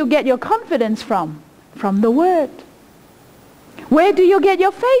 Where do you get your confidence from? From the word. Where do you get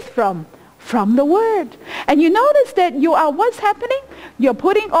your faith from? From the word. And you notice that what's happening? You're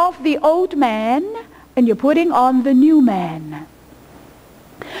putting off the old man and you're putting on the new man.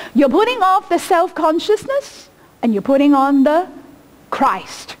 You're putting off the self-consciousness and you're putting on the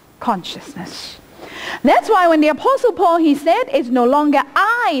Christ consciousness. That's why when the Apostle Paul, he said, it's no longer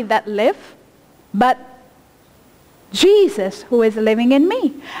I that live, but Jesus who is living in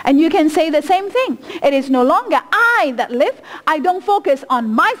me. And you can say the same thing. It is no longer I that live. I don't focus on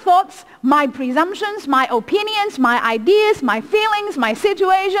my thoughts, my presumptions, my opinions, my ideas, my feelings, my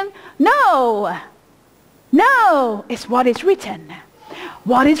situation. No. No. It's what is written.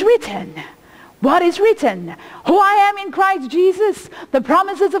 What is written. What is written. Who I am in Christ Jesus. The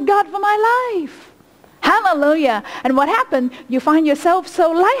promises of God for my life. Hallelujah. And what happened? You find yourself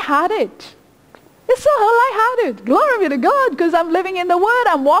so lighthearted. It's so lighthearted. Glory be to God, because I'm living in the word.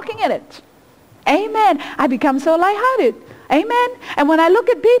 I'm walking in it. Amen. I become so lighthearted. Amen. And when I look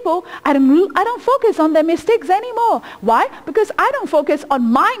at people, I don't focus on their mistakes anymore. Why? Because I don't focus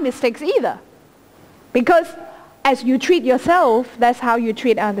on my mistakes either. Because as you treat yourself, that's how you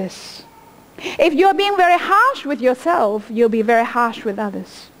treat others. If you're being very harsh with yourself, you'll be very harsh with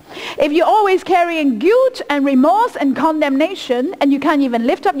others. If you're always carrying guilt and remorse and condemnation and you can't even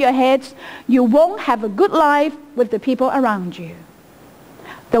lift up your heads, you won't have a good life with the people around you.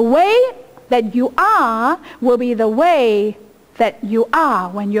 The way that you are will be the way that you are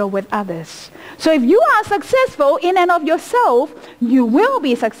when you're with others. So if you are successful in and of yourself, you will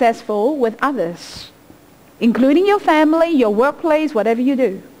be successful with others, including your family, your workplace, whatever you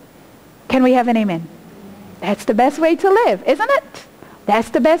do. Can we have an amen? That's the best way to live, isn't it? That's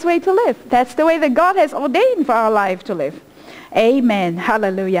the best way to live. That's the way that God has ordained for our life to live. Amen.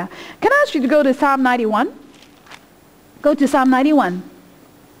 Hallelujah. Can I ask you to go to Psalm 91? Go to Psalm 91.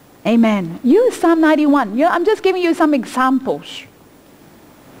 Amen. Use Psalm 91. I'm just giving you some examples.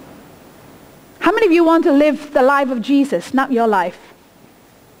 How many of you want to live the life of Jesus, not your life?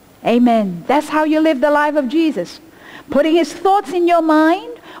 Amen. That's how you live the life of Jesus. Putting his thoughts in your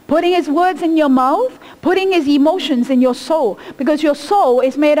mind, putting his words in your mouth, putting his emotions in your soul. Because your soul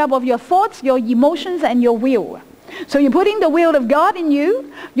is made up of your thoughts, your emotions, and your will. So you're putting the will of God in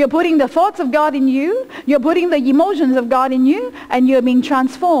you, you're putting the thoughts of God in you, you're putting the emotions of God in you, and you're being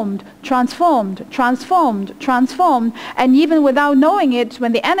transformed. And even without knowing it,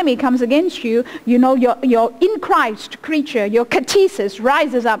 when the enemy comes against you, you know your in Christ creature, your catesis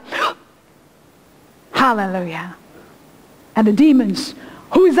rises up. Hallelujah. And the demons,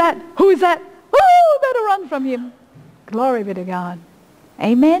 who is that? Who is that? Oh, better run from him. Glory be to God.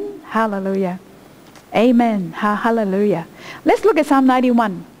 Amen. Hallelujah. Amen. Hallelujah. Let's look at Psalm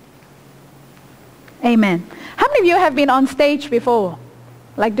 91. Amen. How many of you have been on stage before?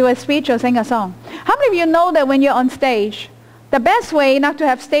 Like do a speech or sing a song? How many of you know that when you're on stage, the best way not to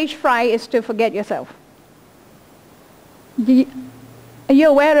have stage fright is to forget yourself? Are you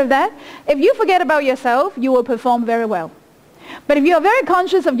aware of that? If you forget about yourself, you will perform very well. But if you're very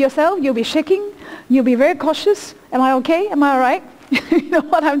conscious of yourself, you'll be shaking. You'll be very cautious. Am I okay? Am I all right? You know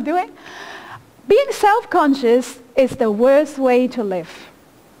what I'm doing? Being self-conscious is the worst way to live.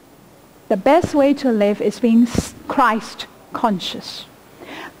 The best way to live is being Christ conscious.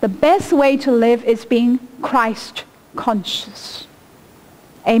 The best way to live is being Christ conscious.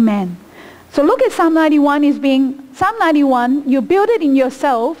 Amen. So look at Psalm 91 Psalm 91, you build it in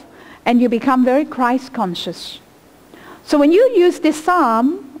yourself and you become very Christ conscious. So when you use this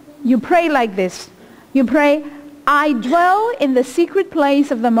psalm, you pray like this. You pray, I dwell in the secret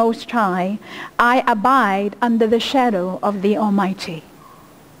place of the Most High. I abide under the shadow of the Almighty.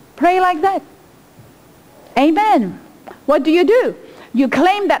 Pray like that. Amen. What do? You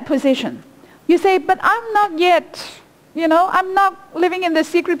claim that position. You say, but I'm not yet, I'm not living in the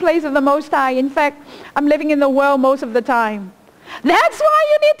secret place of the Most High. In fact, I'm living in the world most of the time. That's why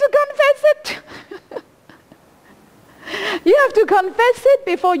you need to confess it. You have to confess it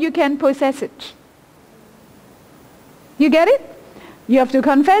before you can possess it. You get it? You have to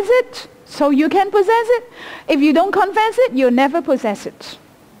confess it so you can possess it. If you don't confess it, you'll never possess it.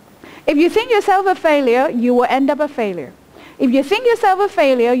 If you think yourself a failure, you will end up a failure. If you think yourself a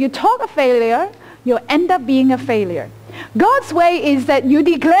failure, you talk a failure, you'll end up being a failure. God's way is that you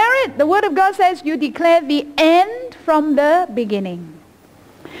declare it. The Word of God says you declare the end from the beginning.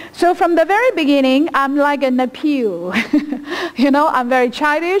 So from the very beginning, I'm like an appeal. I'm very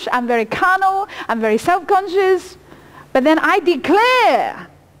childish, I'm very carnal, I'm very self-conscious. But then I declare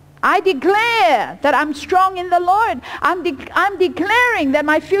that I'm strong in the Lord. I'm declaring that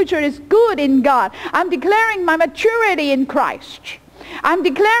my future is good in God. I'm declaring my maturity in Christ. I'm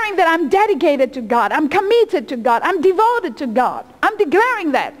declaring that I'm dedicated to God. I'm committed to God. I'm devoted to God. I'm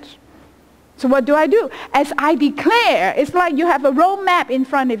declaring that. So what do? As I declare, it's like you have a road map in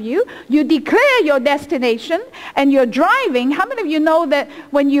front of you. You declare your destination and you're driving. How many of you know that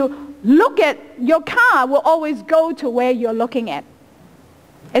when you look at your car will always go to where you're looking at?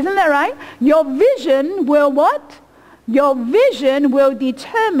 Isn't that right? Your vision will what? Your vision will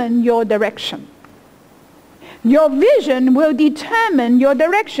determine your direction. Your vision will determine your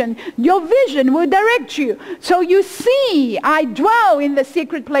direction. Your vision will direct you. So you see, I dwell in the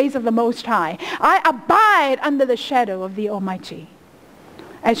secret place of the Most High. I abide under the shadow of the Almighty.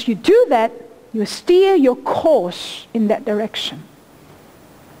 As you do that, you steer your course in that direction.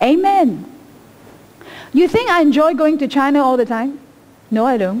 Amen. You think I enjoy going to China all the time? No,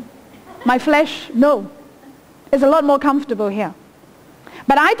 I don't. My flesh, no. It's a lot more comfortable here.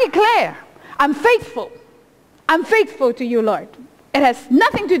 But I declare, I'm faithful. I'm faithful to you, Lord. It has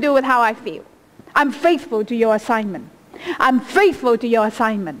nothing to do with how I feel. I'm faithful to your assignment. I'm faithful to your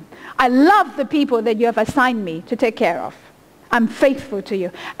assignment. I love the people that you have assigned me to take care of. I'm faithful to you.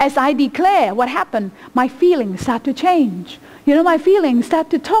 As I declare, what happened? My feelings start to change. My feelings start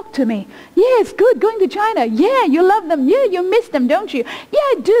to talk to me. Yeah, it's good going to China. Yeah, you love them. Yeah, you miss them, don't you? Yeah,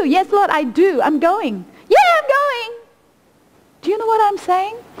 I do. Yes, Lord, I do. I'm going. Yeah, I'm going. Do you know what I'm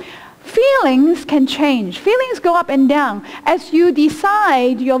saying? Feelings can change. Feelings go up and down. As you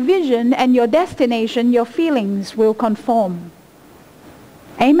decide your vision and your destination, your feelings will conform.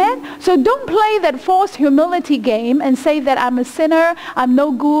 Amen? So don't play that false humility game and say that I'm a sinner, I'm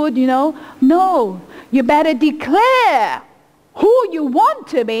no good, No. You better declare who you want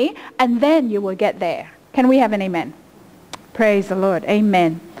to be, and then you will get there. Can we have an amen? Praise the Lord.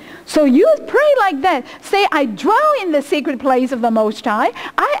 Amen. So you pray like that. Say, I dwell in the secret place of the Most High.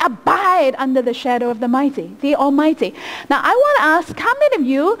 I abide under the shadow of the Mighty, the Almighty. Now I want to ask, how many of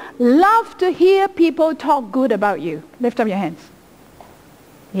you love to hear people talk good about you? Lift up your hands.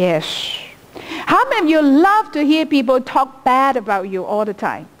 Yes. How many of you love to hear people talk bad about you all the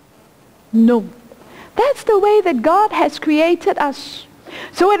time? No. That's the way that God has created us.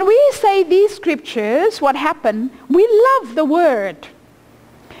 So when we say these scriptures, what happened? We love the Word.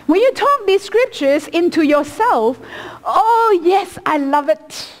 When you talk these scriptures into yourself, oh yes, I love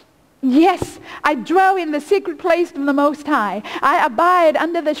it. Yes, I dwell in the secret place of the Most High. I abide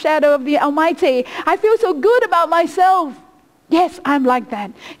under the shadow of the Almighty. I feel so good about myself. Yes, I'm like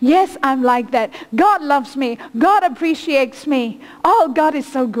that. Yes, I'm like that. God loves me. God appreciates me. Oh, God is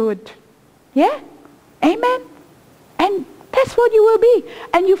so good. Yeah? Amen? And that's what you will be.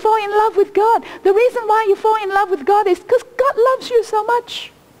 And you fall in love with God. The reason why you fall in love with God is because God loves you so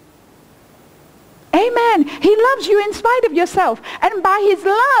much. Amen. He loves you in spite of yourself. And by His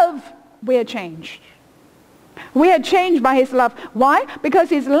love, we are changed. We are changed by His love. Why? Because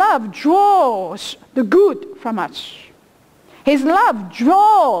His love draws the good from us. His love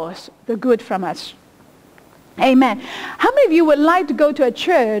draws the good from us. Amen. How many of you would like to go to a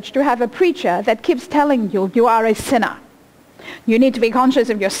church to have a preacher that keeps telling you you are a sinner? You need to be conscious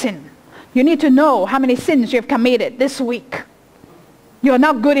of your sin. You need to know how many sins you've committed this week. You're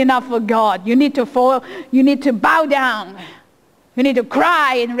not good enough for God. You need to fall. You need to bow down. You need to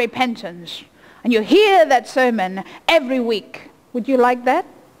cry in repentance. And you hear that sermon every week. Would you like that?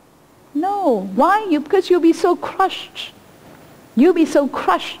 No. Why? Because you'll be so crushed. You'll be so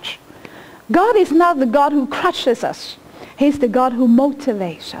crushed. God is not the God who crushes us. He's the God who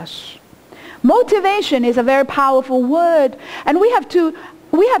motivates us. Motivation is a very powerful word. And we have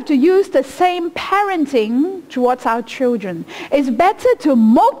to use the same parenting towards our children. It's better to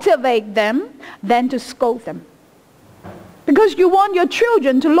motivate them than to scold them. Because you want your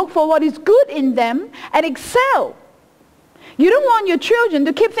children to look for what is good in them and excel. You don't want your children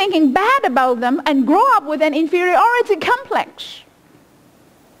to keep thinking bad about them and grow up with an inferiority complex.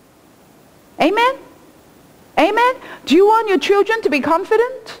 Amen? Amen? Do you want your children to be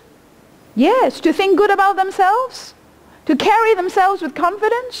confident? Yes. To think good about themselves? To carry themselves with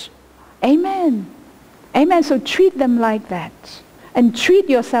confidence? Amen. Amen. So treat them like that. And treat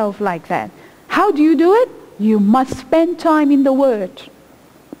yourself like that. How do you do it? You must spend time in the Word.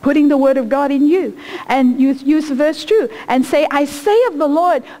 Putting the Word of God in you. And you use verse 2 and say, I say of the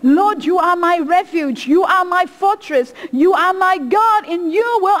Lord, Lord, you are my refuge. You are my fortress. You are my God. In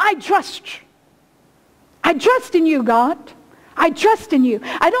you will I trust. I trust in you, God. I trust in you.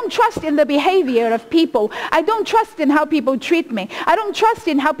 I don't trust in the behavior of people. I don't trust in how people treat me. I don't trust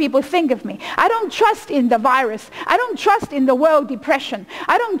in how people think of me. I don't trust in the virus. I don't trust in the world depression.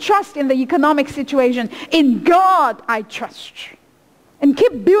 I don't trust in the economic situation. In God I trust. And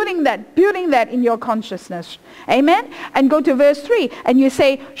keep building that in your consciousness. Amen? And go to verse 3 and you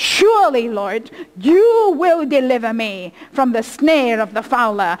say, surely, Lord, you will deliver me from the snare of the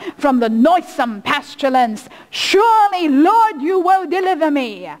fowler, from the noisome pestilence. Surely, Lord, you will deliver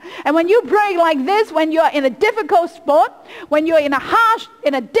me. And when you pray like this, when you're in a difficult spot, when you're in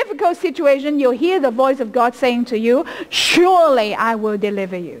a difficult situation, you'll hear the voice of God saying to you, surely I will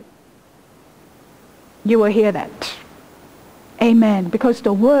deliver you. You will hear that. Amen. Because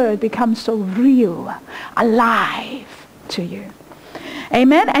the word becomes so real, alive to you.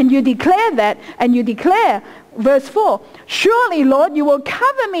 Amen. And you declare that, and you declare, verse 4, surely, Lord, you will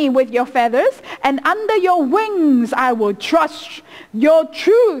cover me with your feathers, and under your wings I will trust. Your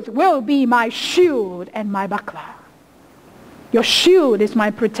truth will be my shield and my buckler. Your shield is my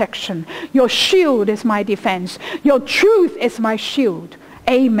protection. Your shield is my defense. Your truth is my shield.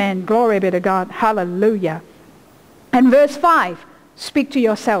 Amen. Glory be to God. Hallelujah. And verse 5, speak to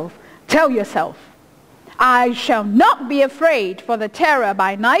yourself. Tell yourself, I shall not be afraid for the terror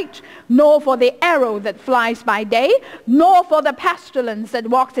by night, nor for the arrow that flies by day, nor for the pestilence that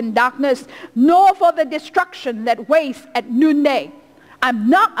walks in darkness, nor for the destruction that wastes at noonday. I'm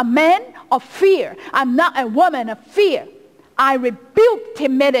not a man of fear. I'm not a woman of fear. I rebuke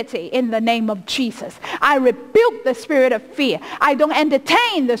timidity in the name of Jesus. I rebuke the spirit of fear. I don't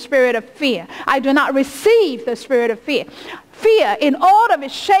entertain the spirit of fear. I do not receive the spirit of fear. Fear in all of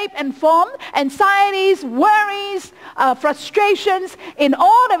its shape and form, anxieties, worries, frustrations, in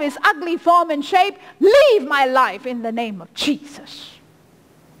all of its ugly form and shape, leave my life in the name of Jesus.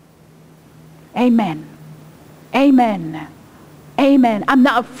 Amen. Amen. Amen. I'm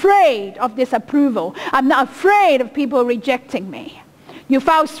not afraid of disapproval. I'm not afraid of people rejecting me. You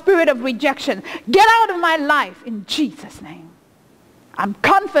foul spirit of rejection, get out of my life in Jesus' name. I'm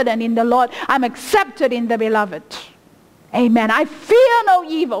confident in the Lord. I'm accepted in the beloved. Amen. I fear no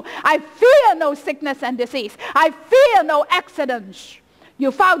evil. I fear no sickness and disease. I fear no accidents.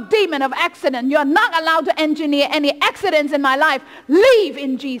 You foul demon of accident. You're not allowed to engineer any accidents in my life. Leave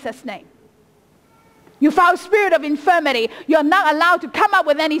in Jesus' name. You foul spirit of infirmity. You're not allowed to come up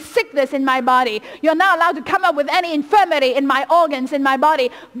with any sickness in my body. You're not allowed to come up with any infirmity in my organs, in my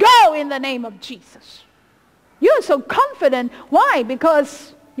body. Go in the name of Jesus. You're so confident. Why?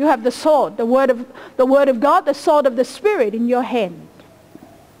 Because you have the sword, the word of God, the sword of the Spirit in your hand.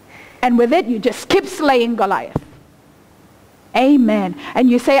 And with it, you just keep slaying Goliath. Amen. And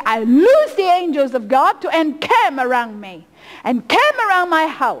you say, I loose the angels of God to encamp around me, encamp around my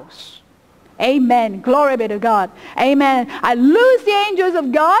house. Amen. Glory be to God. Amen. I loose the angels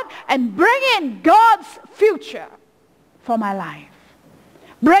of God and bring in God's future for my life.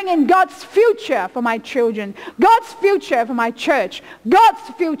 Bring in God's future for my children. God's future for my church. God's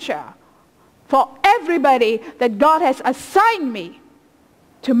future for everybody that God has assigned me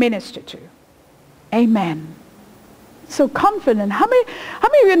to minister to. Amen. So confident. How many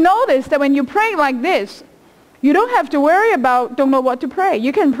of you notice that when you pray like this, you don't have to worry about don't know what to pray.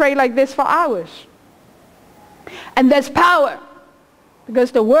 You can pray like this for hours. And there's power. Because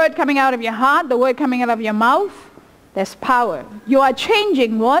the word coming out of your heart, the word coming out of your mouth, there's power. You are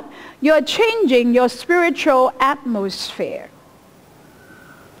changing what? You are changing your spiritual atmosphere.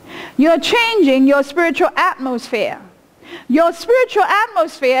 You are changing your spiritual atmosphere. Your spiritual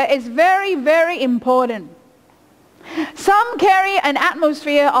atmosphere is very, very important. Some carry an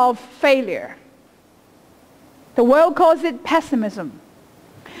atmosphere of failure. The world calls it pessimism.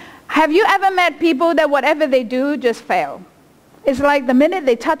 Have you ever met people that whatever they do just fail? It's like the minute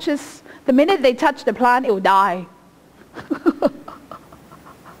they touch the plant, it will die.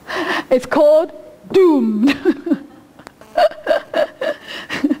 It's called doomed.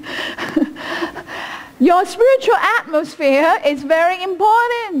 Your spiritual atmosphere is very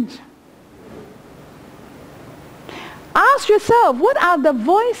important. Ask yourself, what are the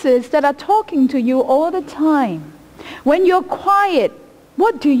voices that are talking to you all the time? When you're quiet,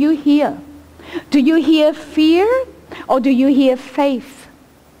 what do you hear? Do you hear fear or do you hear faith?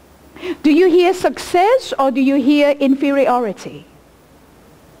 Do you hear success or do you hear inferiority?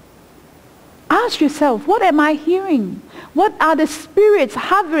 Ask yourself, what am I hearing? What are the spirits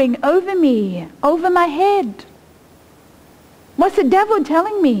hovering over me, over my head? What's the devil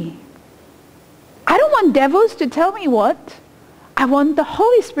telling me? I don't want devils to tell me what. I want the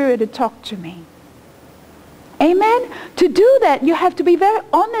Holy Spirit to talk to me. Amen? To do that, you have to be very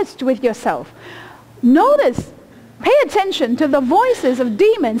honest with yourself. Notice, pay attention to the voices of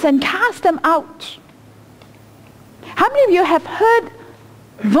demons and cast them out. How many of you have heard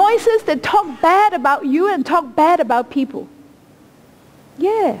voices that talk bad about you and talk bad about people?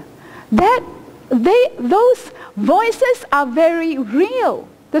 Yeah. Those voices are very real.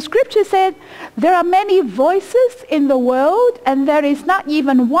 The scripture said there are many voices in the world and there is not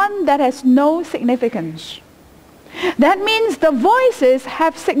even one that has no significance. That means the voices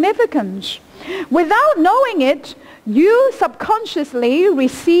have significance. Without knowing it, you subconsciously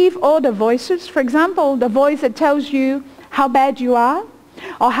receive all the voices. For example, the voice that tells you how bad you are,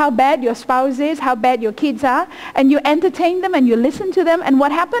 or how bad your spouse is, how bad your kids are, and you entertain them and you listen to them, and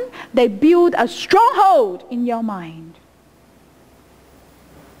what happened? They build a stronghold in your mind.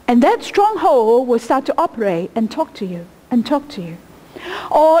 And that stronghold will start to operate and talk to you, and talk to you.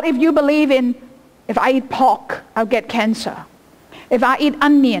 Or if you believe in, if I eat pork, I'll get cancer. If I eat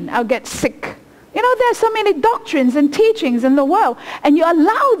onion, I'll get sick. You know, there's so many doctrines and teachings in the world, and you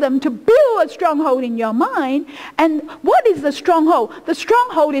allow them to build a stronghold in your mind. And what is the stronghold? The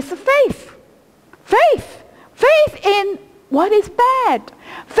stronghold is faith. Faith. Faith in what is bad.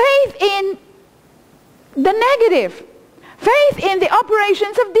 Faith in the negative. Faith in the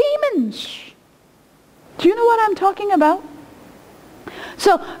operations of demons. Do you know what I'm talking about?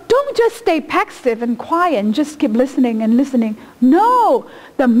 So don't just stay passive and quiet and just keep listening and listening. No.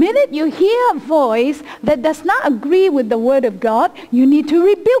 The minute you hear a voice that does not agree with the Word of God, you need to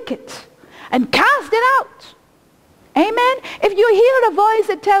rebuke it and cast it out. Amen? If you hear a voice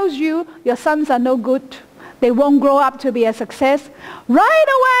that tells you your sons are no good, they won't grow up to be a success,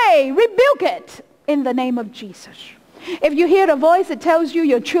 right away rebuke it in the name of Jesus. If you hear a voice that tells you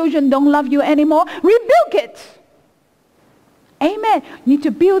your children don't love you anymore, rebuke it. Amen. You need to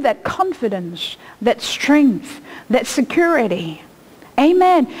build that confidence, that strength, that security.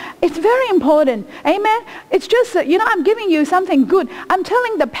 Amen. It's very important. Amen. It's just that, I'm giving you something good. I'm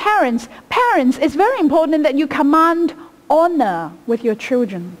telling the parents, it's very important that you command honor with your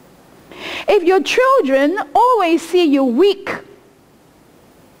children. If your children always see you weak,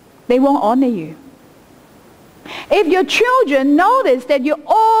 they won't honor you. If your children notice that you're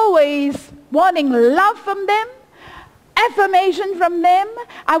always wanting love from them, affirmation from them,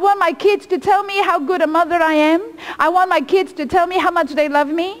 I want my kids to tell me how good a mother I am. I want my kids to tell me how much they love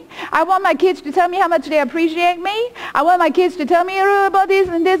me. I want my kids to tell me how much they appreciate me. I want my kids to tell me about this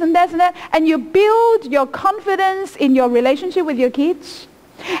and this and that and that. And you build your confidence in your relationship with your kids.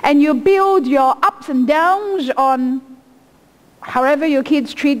 And you build your ups and downs on however your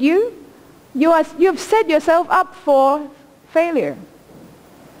kids treat you. You've set yourself up for failure.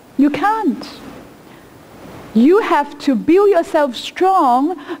 You can't. You have to build yourself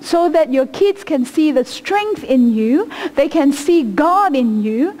strong so that your kids can see the strength in you, they can see God in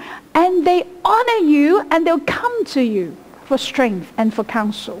you, and they honor you and they'll come to you for strength and for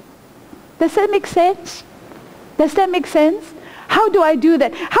counsel. Does that make sense? Does that make sense? How do I do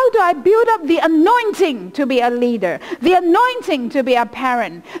that? How do I build up the anointing to be a leader, the anointing to be a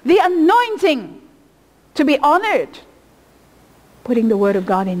parent, the anointing to be honored? Putting the Word of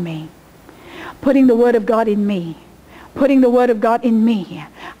God in me. Putting the Word of God in me. Putting the Word of God in me.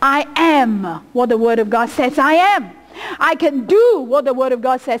 I am what the Word of God says I am. I can do what the Word of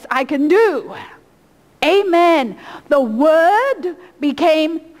God says I can do. Amen. The Word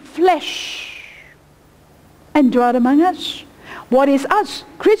became flesh and dwelt among us. What is us,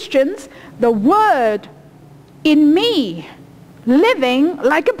 Christians? The Word in me, living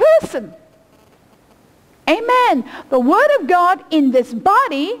like a person. Amen. The Word of God in this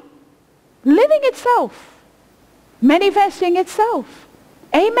body, living itself, manifesting itself.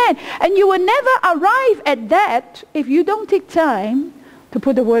 Amen. And you will never arrive at that if you don't take time to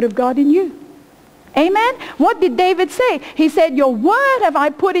put the Word of God in you. Amen. What did David say? He said, your word have I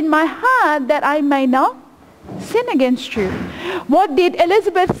put in my heart that I may not sin against you. What did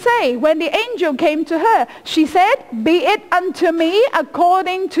Elizabeth say when the angel came to her? She said, be it unto me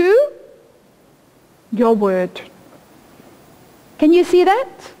according to your word. Can you see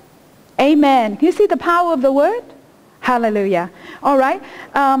that? Amen. Can you see the power of the word? Hallelujah. All right.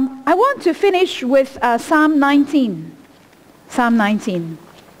 I want to finish with Psalm 19. Psalm 19.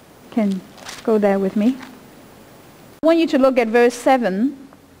 Can go there with me. I want you to look at verse 7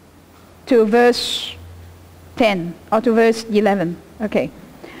 to verse 10 or to verse 11. Okay.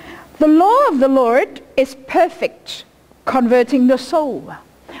 The law of the Lord is perfect, converting the soul.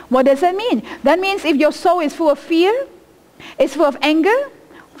 What does that mean? That means if your soul is full of fear, is full of anger,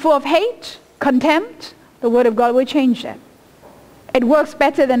 full of hate, contempt, the Word of God will change that. It works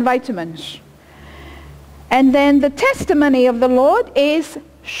better than vitamins. And then the testimony of the Lord is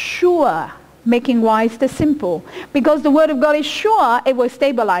sure, making wise the simple. Because the Word of God is sure, it will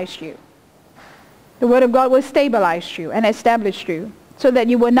stabilize you. The Word of God will stabilize you and establish you so that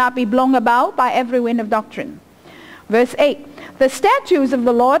you will not be blown about by every wind of doctrine. Verse 8, the statutes of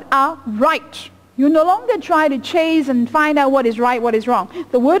the Lord are right. You no longer try to chase and find out what is right, what is wrong.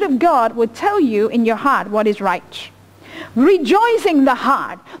 The Word of God will tell you in your heart what is right. Rejoicing the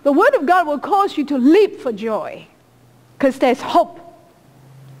heart. The Word of God will cause you to leap for joy because there's hope.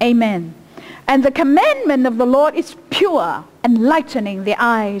 Amen. And the commandment of the Lord is pure, enlightening the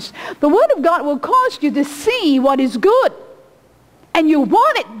eyes. The Word of God will cause you to see what is good. And you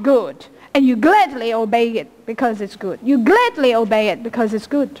want it good. And you gladly obey it because it's good. You gladly obey it because it's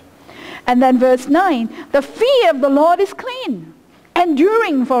good. And then verse 9, the fear of the Lord is clean,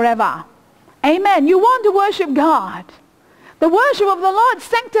 enduring forever. Amen. You want to worship God. The worship of the Lord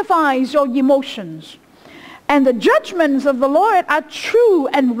sanctifies your emotions. And the judgments of the Lord are true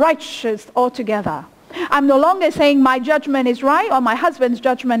and righteous altogether. I'm no longer saying my judgment is right or my husband's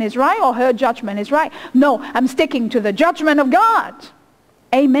judgment is right or her judgment is right. No, I'm sticking to the judgment of God.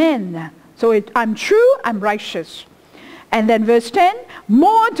 Amen. So I'm true, I'm righteous. And then verse 10,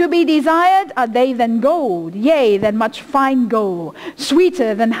 more to be desired are they than gold, yea, than much fine gold,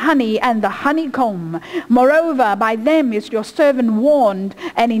 sweeter than honey and the honeycomb. Moreover, by them is your servant warned,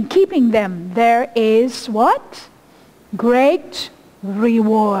 and in keeping them there is what? Great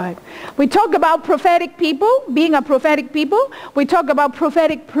reward. We talk about prophetic people, being a prophetic people. We talk about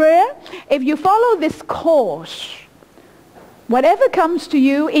prophetic prayer. If you follow this course, whatever comes to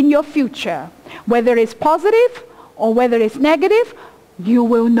you in your future, whether it's positive or whether it's negative, you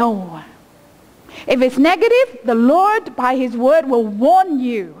will know. If it's negative, the Lord by His word will warn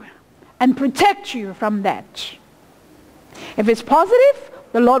you and protect you from that. If it's positive,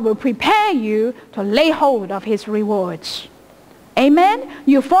 the Lord will prepare you to lay hold of His rewards. Amen?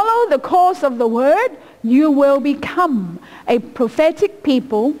 You follow the course of the word, you will become a prophetic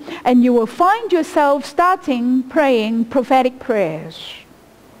people, and you will find yourself starting praying prophetic prayers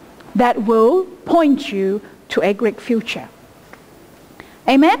that will point you to a great future.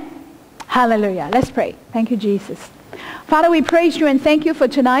 Amen? Hallelujah. Let's pray. Thank you, Jesus. Father, we praise you and thank you for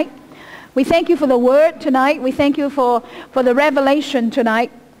tonight. We thank you for the word tonight. We thank you for the revelation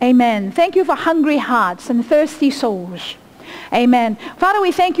tonight. Amen. Thank you for hungry hearts and thirsty souls. Amen. Father,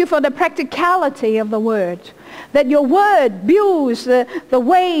 we thank you for the practicality of the word. That your word builds the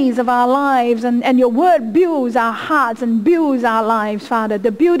ways of our lives, and your word builds our hearts and builds our lives, Father.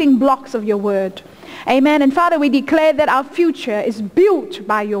 The building blocks of your word. Amen. And Father, we declare that our future is built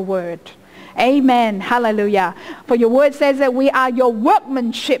by your word. Amen. Hallelujah. For your word says that we are your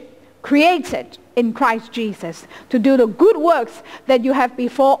workmanship, created in Christ Jesus, to do the good works that you have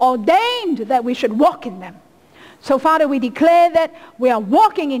before ordained that we should walk in them. So Father, we declare that we are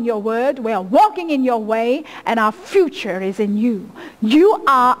walking in your word, we are walking in your way, and our future is in you. You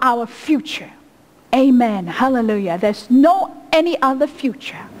are our future. Amen. Hallelujah. There's no any other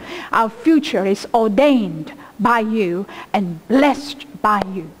future. Our future is ordained by you and blessed by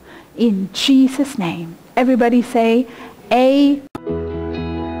you. In Jesus' name. Everybody say, Amen.